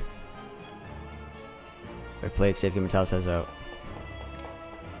choices here. Or play it safe, get Metallicize out.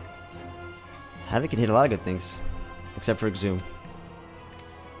 Havoc can hit a lot of good things. Except for Exhume.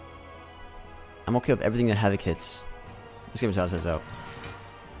 I'm okay with everything that Havoc hits. Let's get Metallicize out.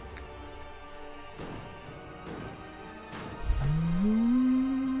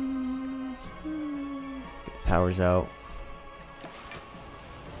 Get the powers out.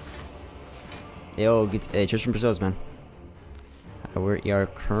 Yo, hey, cheers from Brazil's, man. We are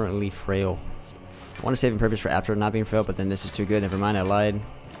currently frail. I want to save Impervious for after not being frail, but then this is too good. Never mind, I lied.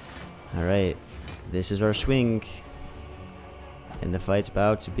 Alright. This is our swing. And the fight's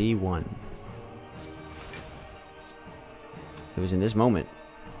about to be won. It was in this moment.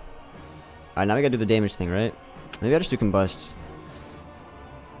 Alright, now we gotta do the damage thing, right? Maybe I'll just do Combust.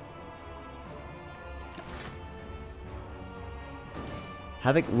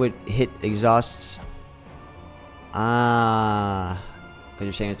 Havoc would hit exhausts. Because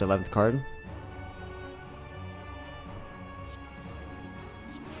you're saying it's the 11th card?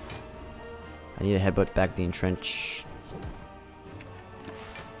 I need a headbutt back the Entrench.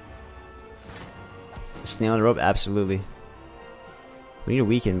 Snail on the rope? Absolutely. We need a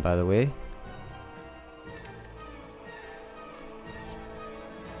weaken, by the way.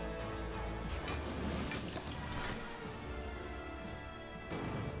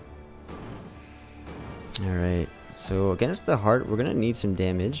 Alright, so against the heart, we're gonna need some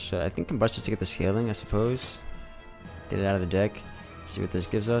damage. So I think Combust just to get the scaling, I suppose. Get it out of the deck. See what this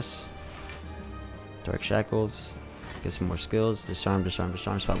gives us. Dark Shackles. Get some more skills. Disarm, disarm,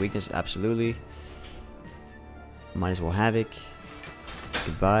 disarm. Spot weakness, absolutely. Might as well Havoc.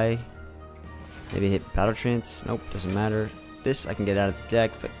 Goodbye. Maybe hit Battle Trance. Nope, doesn't matter. This I can get out of the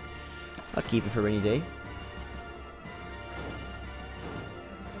deck, but I'll keep it for a rainy day.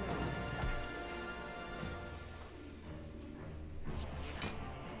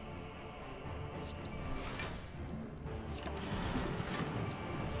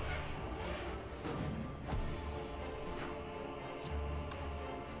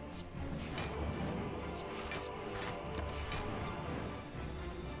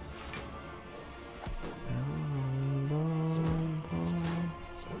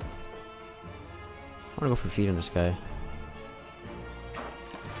 I wanna go for feed on this guy.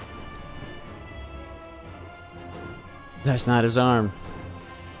 That's not his arm.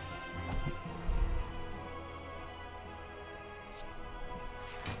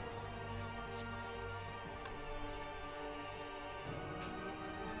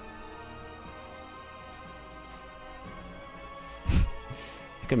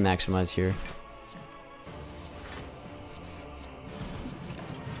 I could maximize here.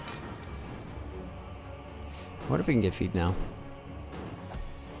 What if we can get feed now?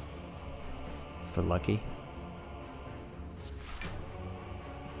 For lucky.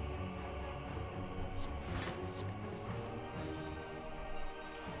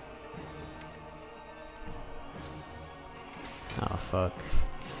 Oh fuck.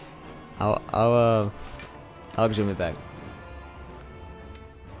 I'll zoom it back.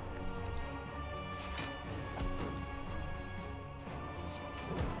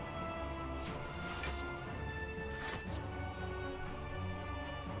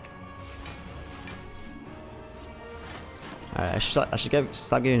 Alright, I should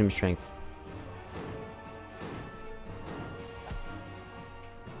stop giving him strength.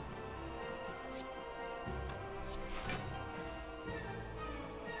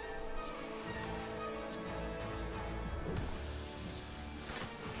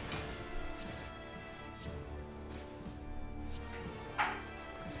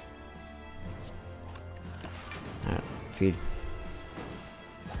 Alright, feed.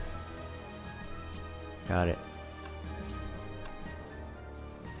 Got it.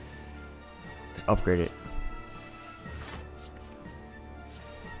 Upgrade it.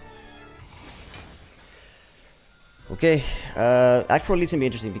 Okay, Act 4 leads to be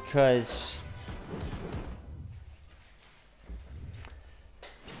interesting because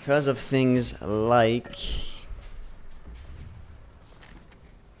of things like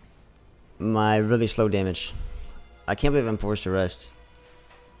my really slow damage. I can't believe I'm forced to rest.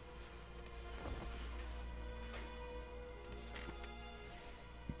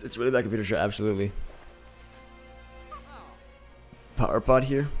 It's really bad computer shot, absolutely. Power pod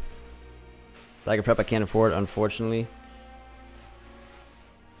here. Bag of prep I can't afford, unfortunately.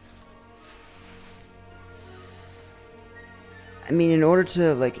 I mean, in order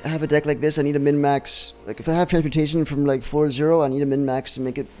to like have a deck like this, I need a min-max. Like if I have transportation from like floor 0, I need a min-max to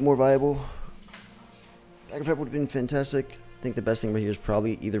make it more viable. Bag of prep would have been fantastic. I think the best thing right here is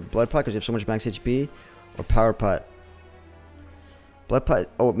probably either blood pot because you have so much max HP, or power pot. Blood pot.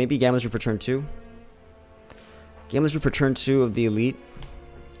 Oh, maybe Gambler's Roof for turn 2. Gambler's Roof for turn 2 of the elite.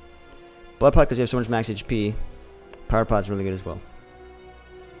 Blood pot because you have so much max HP. Power pot's really good as well.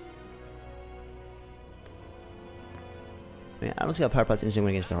 Man, I don't see how power pot's instant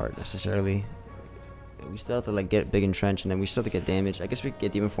win against the heart necessarily. We still have to like get big entrench, and then we still have to get damage. I guess we could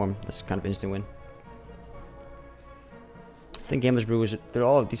get demon form. That's kind of instant win. I think Gambler's Brew was. They're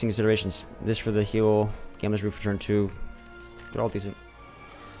all decent considerations. This for the heal. Gambler's Brew for turn 2. They're all decent.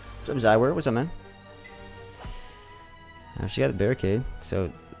 What's up, Zywer? What's up, man? She got the barricade,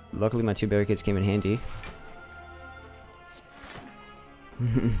 so luckily my 2 barricades came in handy.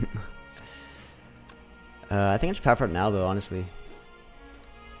 I think it's power part now, though, honestly.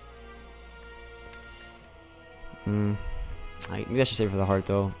 Maybe I should save it for the heart,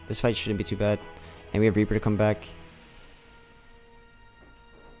 though. This fight shouldn't be too bad. And we have Reaper to come back.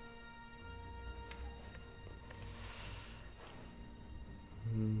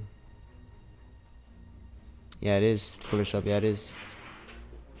 Yeah, it is. Cooler sub, yeah, it is.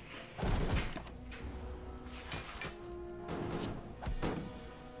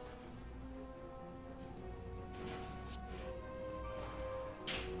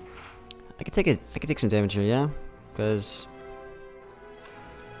 I could take it. I could take some damage here, yeah, because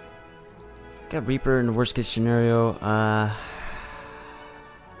got Reaper in the worst case scenario. I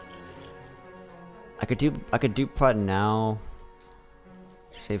could do pot now.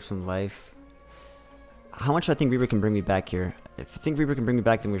 Save some life. How much do I think Reaper can bring me back here? If I think Reaper can bring me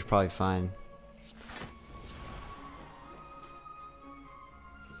back, then we're probably fine.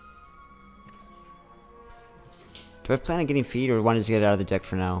 Do I plan on getting feed or want to just get it out of the deck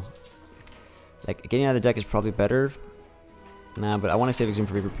for now? Like, getting out of the deck is probably better. Nah, but I want to save Exhume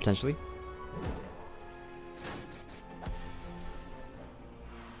for Reaper potentially.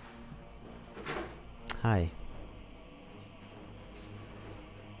 Hi.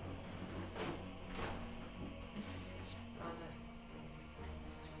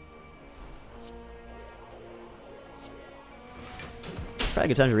 It's probably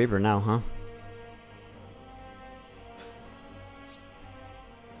a good time to Reaper now, huh?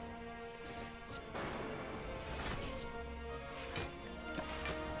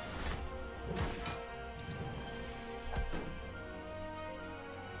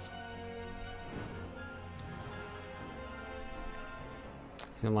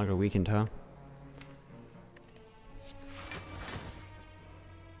 He's no longer weakened, huh?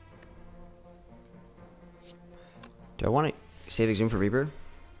 Do I want to save Exhume for Reaper?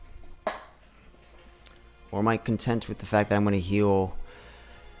 Or am I content with the fact that I'm going to heal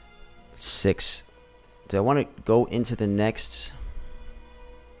 6? Do I want to go into the next...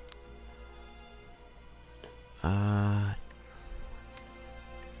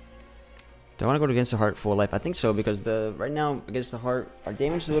 do I want to go against the heart full life? I think so, because right now against the heart, our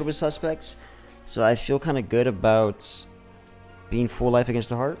damage is a little bit suspect. So I feel kind of good about being full life against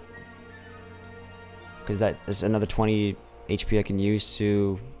the heart, because that is another 20 HP I can use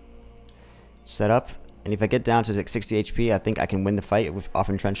to set up. And if I get down to like 60 HP, I think I can win the fight with off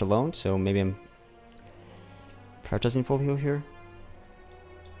entrench alone. So maybe I'm prioritizing full heal here.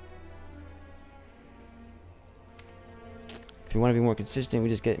 If you want to be more consistent, we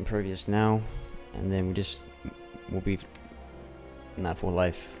just get impervious now, and then we'll be not full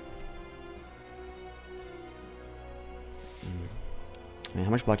life. I mean,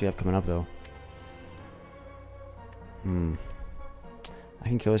 how much block do we have coming up though? I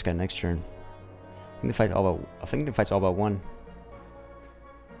can kill this guy next turn. I think the fight's all about one.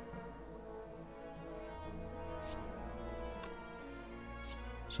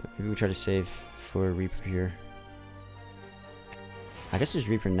 So maybe we try to save for Reaper here. I guess there's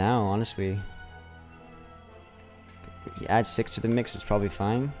Reaper now, honestly. If you add 6 to the mix, it's probably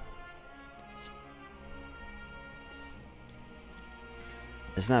fine.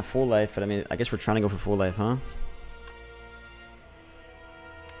 It's not full life, but I mean, I guess we're trying to go for full life, huh?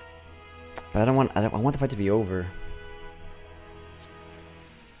 But I want the fight to be over.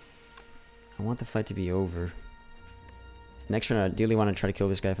 I want the fight to be over. Next turn, I ideally want to try to kill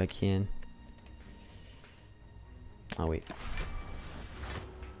this guy if I can. Oh, wait.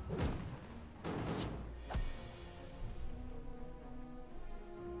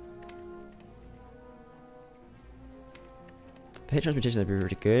 The hit transmutation would be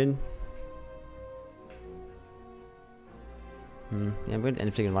pretty good. Yeah, I'm going to end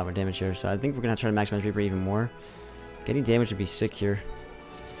up taking a lot more damage here, so I think we're going to try to maximize Reaper even more. Getting damage would be sick here.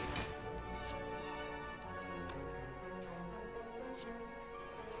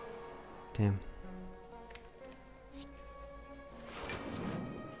 Damn.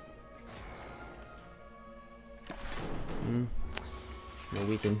 No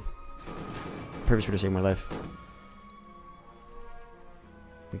weaken. Purpose for to save my life.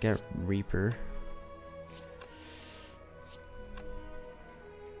 We got Reaper.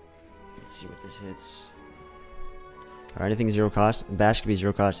 Let's see what this hits. Alright, anything 0 cost. Bash could be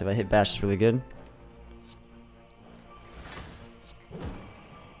 0 cost. If I hit Bash, it's really good.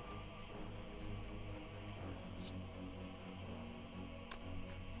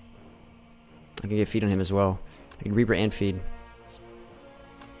 I can get feed on him as well. I can Reaper and feed.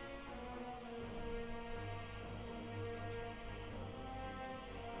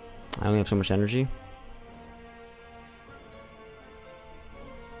 I only have so much energy.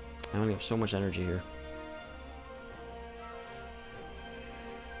 I only have so much energy here.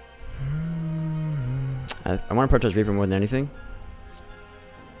 I want to prioritize Reaper more than anything.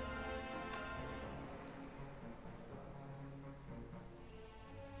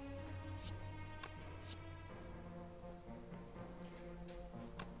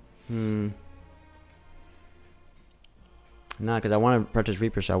 Nah, because I want to prioritize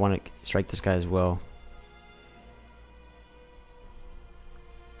Reaper, so I want to strike this guy as well.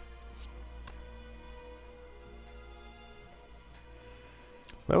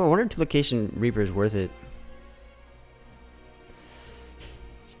 Well, I wonder if duplication Reaper is worth it.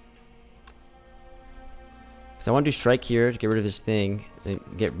 Because I want to do strike here to get rid of this thing, and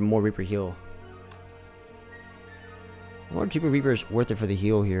get more Reaper heal. I wonder if Reaper is worth it for the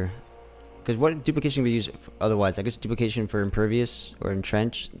heal here. Because what duplication can we use otherwise? I guess duplication for impervious or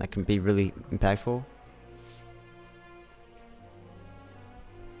entrench, that can be really impactful.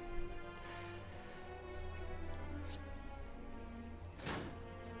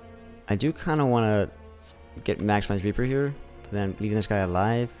 I do kind of want to get maximize Reaper here, but then leaving this guy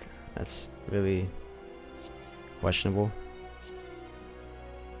alive, that's really questionable.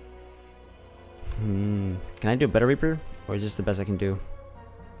 Can I do a better Reaper, or is this the best I can do?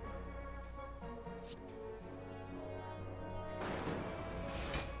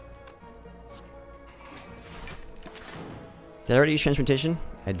 Did I already use transmutation?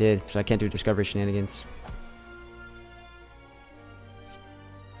 I did, so I can't do discovery shenanigans.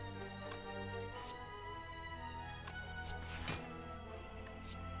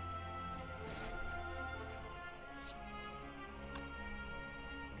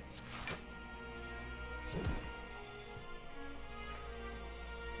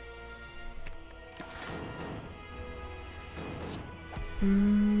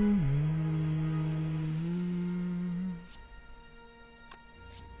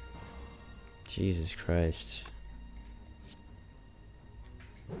 Jesus Christ.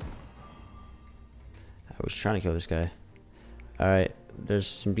 I was trying to kill this guy. Alright, there's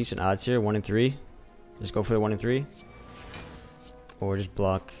some decent odds here. 1 in 3. Just go for the 1 in 3. Or just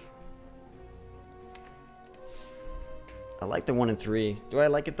block. I like the 1 in 3. Do I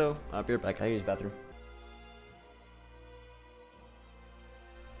like it though? I'll be right back. I use the bathroom.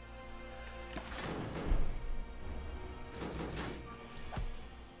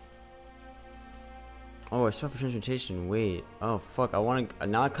 Oh, I still have transmutation. Wait. Oh, fuck.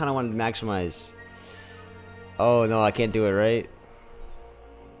 Now I kind of want to maximize. Oh, no. I can't do it, right?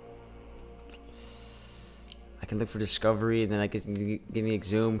 I can look for discovery, and then I can give me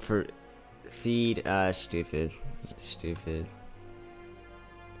exhume for feed. Stupid. Stupid.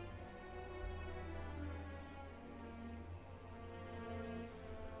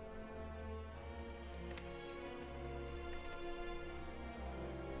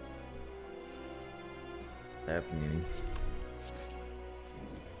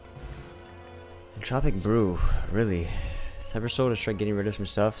 Entropic Brew, really? Cyber Soul to start getting rid of some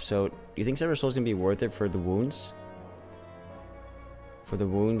stuff. So, do you think Cyber Soul's gonna be worth it for the wounds? For the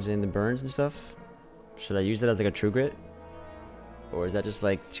wounds and the burns and stuff? Should I use that as like a true grit? Or is that just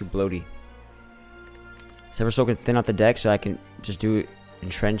like too bloaty? Cyber Soul can thin out the deck so I can just do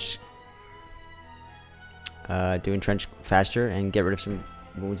entrench. Do entrench faster and get rid of some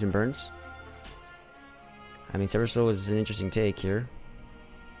wounds and burns. I mean, Cyber Soul is an interesting take here.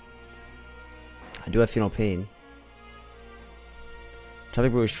 I do have Final Pain.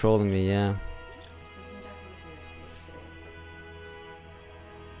 Tropic Brew is trolling me, yeah.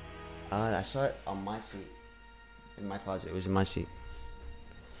 I saw it on my seat. In my closet. It was in my seat.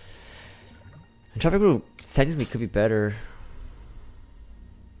 And Tropic Brew technically could be better.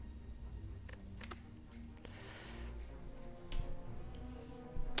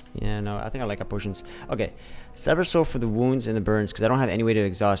 Yeah, no, I think I like our potions. Okay, Cyber Soul for the wounds and the burns, because I don't have any way to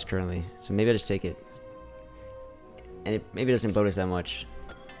exhaust currently. So maybe I just take it. And it maybe doesn't bloat us that much.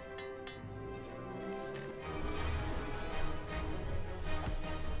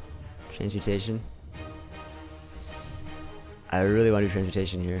 Transmutation. I really want to do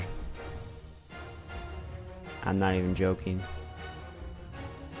transmutation here. I'm not even joking.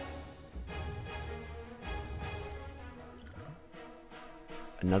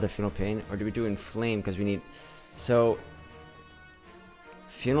 Another Final Pain? Or do we do Inflame? Because we need... So...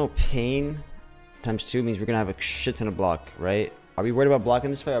 Final Pain times 2 means we're going to have a shit ton of block, right? Are we worried about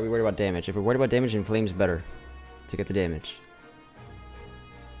blocking this fight, or are we worried about damage? If we're worried about damage, Inflame's better to get the damage.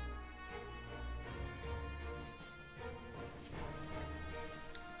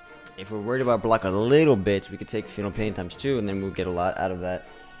 If we're worried about block a little bit, we could take Final Pain times 2, and then we'll get a lot out of that.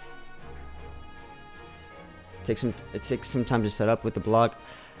 It takes some time to set up with the block.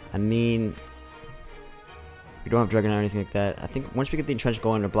 I mean, we don't have Dragon or anything like that. I think once we get the Entrench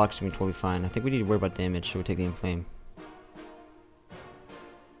going, the block's gonna be totally fine. I think we need to worry about damage, so we take the Inflame.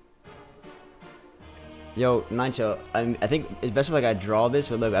 Yo, Ninja, I think it's best if like I draw this,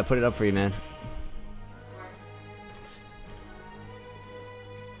 but look, I put it up for you, man.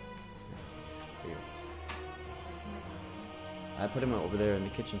 I put him over there in the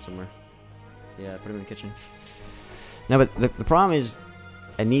kitchen somewhere. Yeah, I put him in the kitchen. No, but the problem is,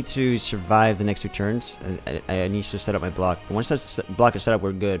 I need to survive the next 2 turns. I need to set up my block. But once that block is set up,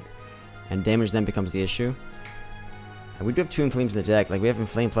 we're good. And damage then becomes the issue. And we do have 2 Inflames in the deck. Like, we have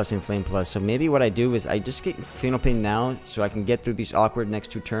Inflame Plus and Inflame Plus. So maybe what I do is I just get Final Pain now, so I can get through these awkward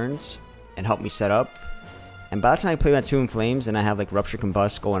next 2 turns and help me set up. And by the time I play that 2 Inflames and I have like Rupture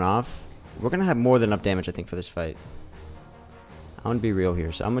Combust going off, we're going to have more than enough damage, I think, for this fight. I want to be real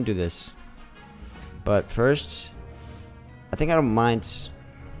here, so I'm going to do this. But first, I think I don't mind.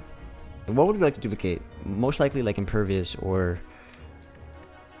 What would we like to duplicate? Most likely like Impervious or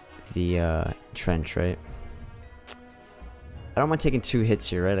the Trench, right? I don't mind taking 2 hits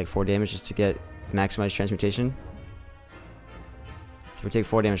here, right? Like 4 damage just to get maximized transmutation. So we take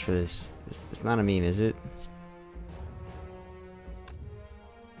 4 damage for this. It's not a meme, is it?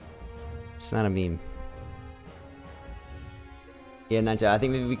 It's not a meme. Yeah, Ninja, I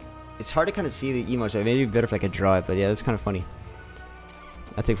think maybe it's hard to kind of see the emo, so maybe better if I could draw it, but yeah, that's kind of funny.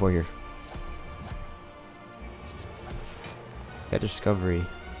 I'll take 4 here. Got Discovery.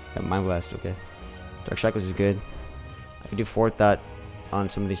 Got Mind Blast, okay. Dark Shackles is good. I could do 4th Thought on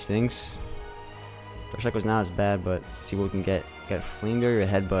some of these things. Dark Shackles not as bad, but let's see what we can get. Got a Flame Barrier, a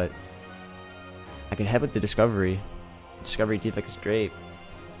Headbutt. I can Headbutt the Discovery. Discovery Defect is great.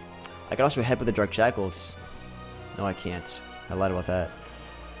 I can also Headbutt the Dark Shackles. No, I can't. I lied about that.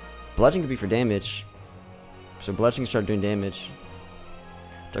 Bludgeoning could be for damage. So bludgeoning can start doing damage.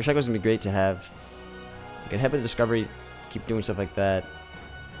 Dark Shackle is going to be great to have. You can head with Discovery, keep doing stuff like that.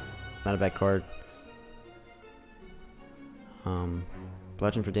 It's not a bad card.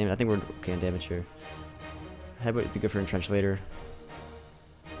 Bludgeon for damage. I think we're okay on damage here. Headbutt would be good for Entrench later.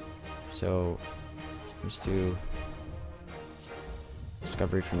 So let's do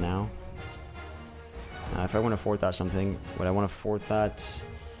Discovery for now. If I want to forethought something, would I want to forethought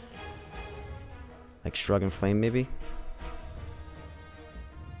like Shrug and Flame maybe?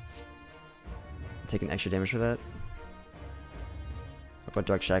 Taking extra damage for that? What about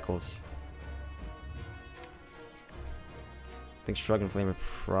Dark Shackles? I think Shrug and Flame are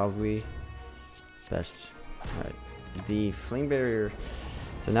probably best. Alright. The Flame Barrier.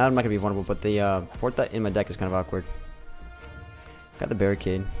 So now I'm not going to be vulnerable, but the Forethought in my deck is kind of awkward. Got the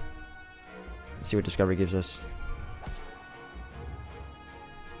Barricade. Let's see what Discovery gives us.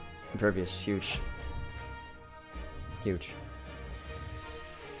 Impervious. Huge. Huge.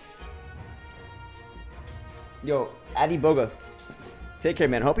 Yo, Addy Boga. Take care,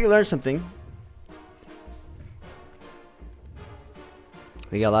 man. Hope you learned something.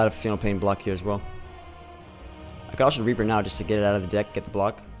 We got a lot of Final Pain block here as well. I could also Reaper now just to get it out of the deck, get the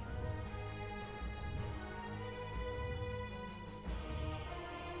block.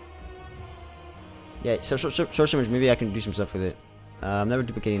 Yeah, so short damage, maybe I can do some stuff with it. I'm never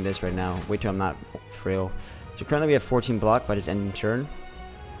duplicating this right now. Wait till I'm not frail. So currently we have 14 block by this ending turn.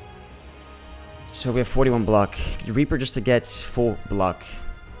 So we have 41 block. Reaper just to get full block.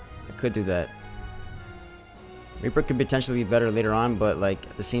 I could do that. Reaper could potentially be better later on, but like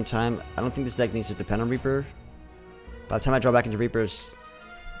at the same time, I don't think this deck needs to depend on Reaper. By the time I draw back into Reapers,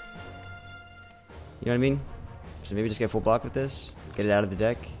 you know what I mean? So maybe just get full block with this, get it out of the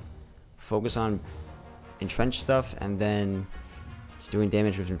deck, focus on Entrench stuff, and then just doing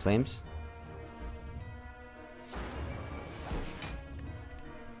damage with Flames.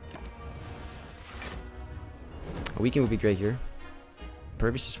 A Weaken would be great here.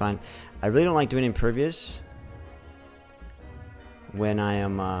 Impervious is fine. I really don't like doing Impervious when I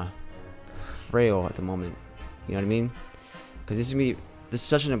am frail at the moment. You know what I mean? Because this is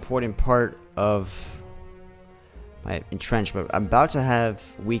such an important part of my Entrench. But I'm about to have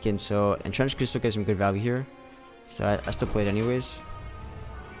Weaken, so Entrench could still get some good value here. So I still play it anyways.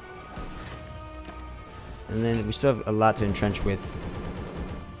 And then we still have a lot to Entrench with.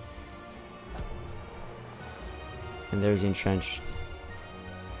 And there's the Entrench.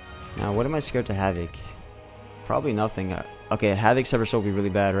 Now, what am I scared to Havoc? Probably nothing. Okay, Havoc Sever Soul would be really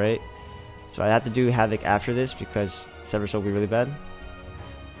bad, right? So I have to do Havoc after this because Sever Soul would be really bad.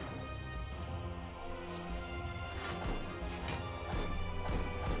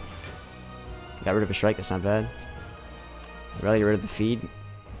 Got rid of a Strike, that's not bad. I'd rather get rid of the Feed.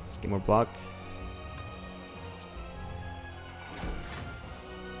 Get more block.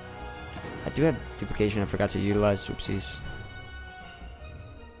 I do have Duplication, I forgot to utilize. Oopsies.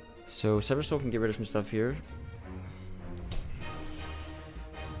 So Sever Soul can get rid of some stuff here.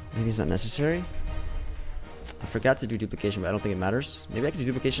 Maybe it's not necessary. I forgot to do Duplication, but I don't think it matters. Maybe I can do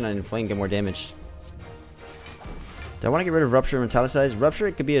Duplication and Inflame and get more damage. Do I want to get rid of Rupture and Metallicize? Rupture,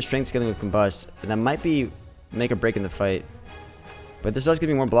 it could be a strength scaling with Combust, and that might be make or break in the fight. But this does give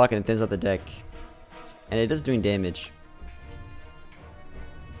me more block and it thins out the deck. And it is doing damage.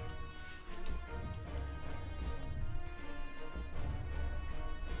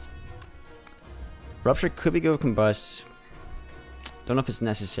 Rupture could be good with Combust. Don't know if it's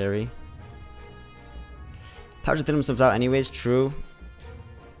necessary. Powers to thin themselves out anyways, true.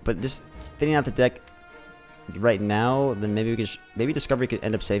 But this thinning out the deck right now, then maybe we could maybe Discovery could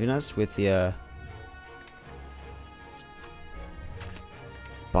end up saving us with the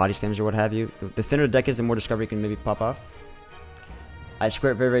body slams or what have you. The thinner the deck is, the more Discovery can maybe pop off. I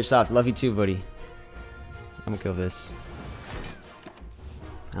square it very, very soft. Love you too, buddy. I'm okay with this.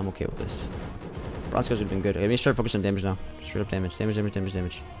 I'm okay with this. Bronze Scars would have been good. Let me start focusing on damage now. Straight up damage. Damage, damage, damage,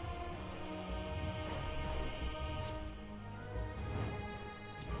 damage.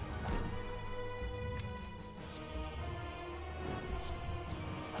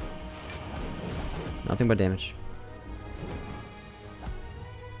 Nothing but damage.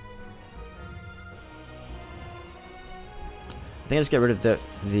 I think I just get rid of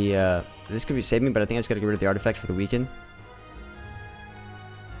the this could be saving me, but I think I just gotta get rid of the artifact for the Weaken.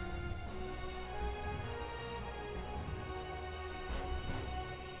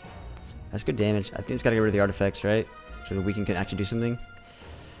 That's good damage. I think it's gotta get rid of the artifacts, right? So the Weaken can actually do something.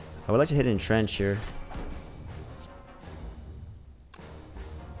 I would like to hit Entrench here.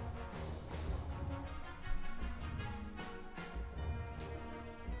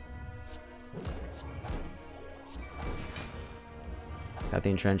 Got the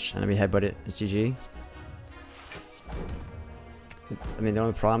entrench, and then we headbutt it. It's GG. I mean, the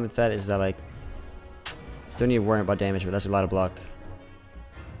only problem with that is that, like, still need to worry about damage, but that's a lot of block.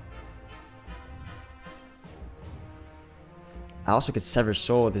 I also could Sever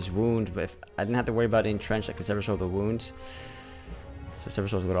Soul with this wound, but if I didn't have to worry about the entrench, I could Sever Soul the wound. So Sever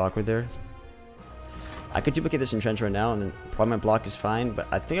Soul is a little awkward there. I could duplicate this entrench right now, and then probably my block is fine, but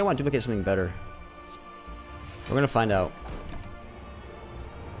I think I want to duplicate something better. We're gonna find out.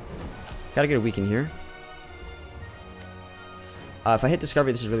 Gotta get a weaken here. If I hit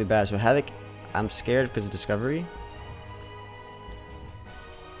Discovery, this is really bad. So Havoc, I'm scared because of Discovery.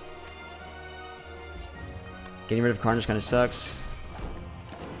 Getting rid of Carnage kind of sucks.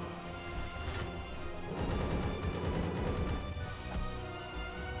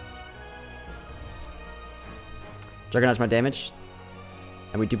 Juggernaut's my damage.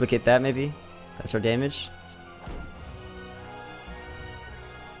 And we duplicate that maybe. That's our damage.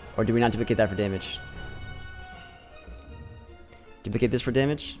 Or do we not duplicate that for damage? Duplicate this for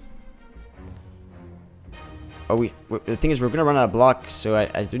damage? Oh, the thing is we're gonna run out of block, so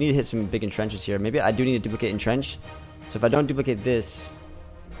I do need to hit some big entrenches here. Maybe I do need to duplicate entrench. So if I don't duplicate this,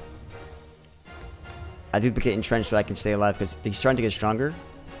 I duplicate entrench so I can stay alive because he's starting to get stronger.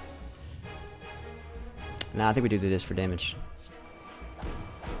 Nah, I think we do this for damage.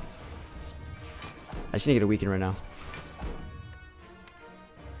 I just need to get a weaken right now.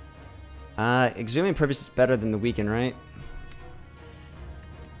 Exhume Impervious is better than the weaken, right?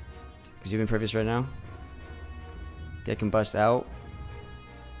 Exhume Impervious right now. Get Combust out.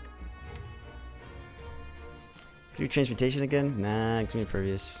 Can you do Transmutation again? Nah, Exhume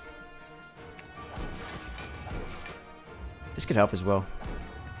Impervious. This could help as well.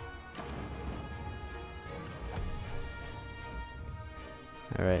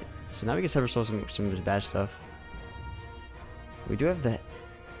 Alright, so now we can Sever Soul some of this bad stuff. We do have the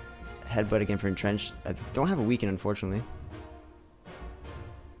headbutt again for Entrenched. I don't have a weaken, unfortunately.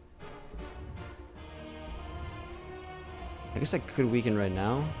 I guess I could weaken right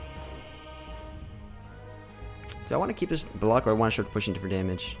now. Do I want to keep this block or I want to start pushing for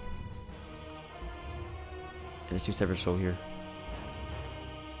damage? And let's do Sever Soul here.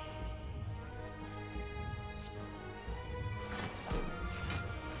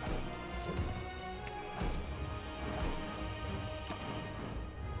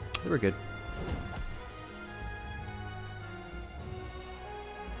 We're good.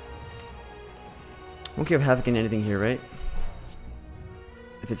 Won't give Havoc in anything here, right?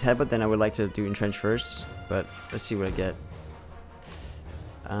 If it's headbutt, then I would like to do entrench first, but let's see what I get.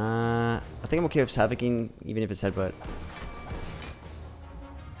 I think I'm okay with Havocing, even if it's headbutt.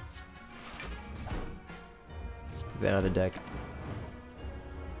 Get that out of the deck.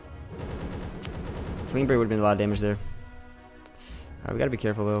 Flame Break would have been a lot of damage there. Alright, we gotta be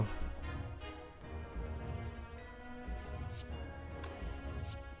careful though.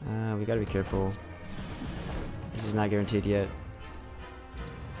 We gotta be careful. This is not guaranteed yet.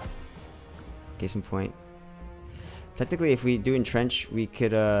 Case in point. Technically, if we do entrench, we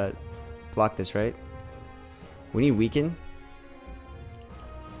could block this, right? We need weaken.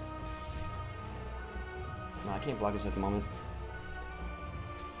 No, I can't block this at the moment.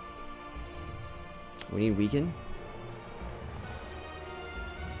 We need weaken.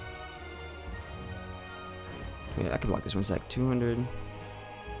 Wait, I can block this one sec. 200.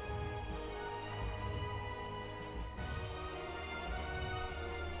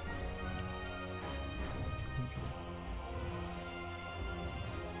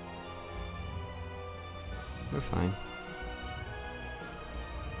 We're fine.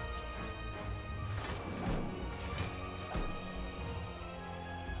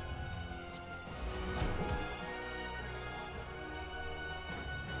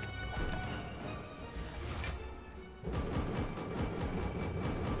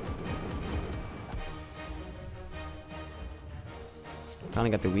 Finally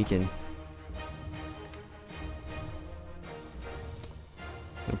got the weaken.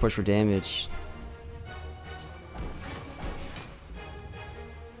 Gonna push for damage.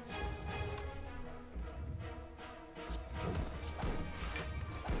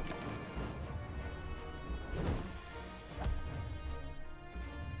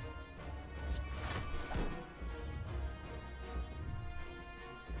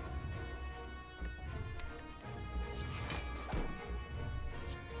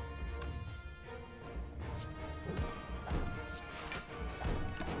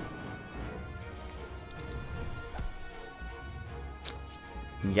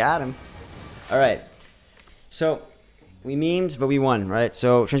 Got him. Alright. So, we memed, but we won, right?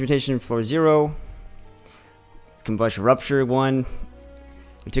 So, Transmutation floor 0. Combustion Rupture 1.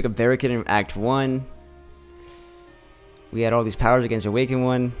 We took a barricade in Act 1. We had all these powers against Awakened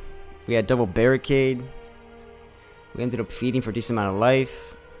One. We had double barricade. We ended up feeding for a decent amount of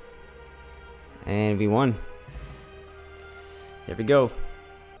life. And we won. There we go.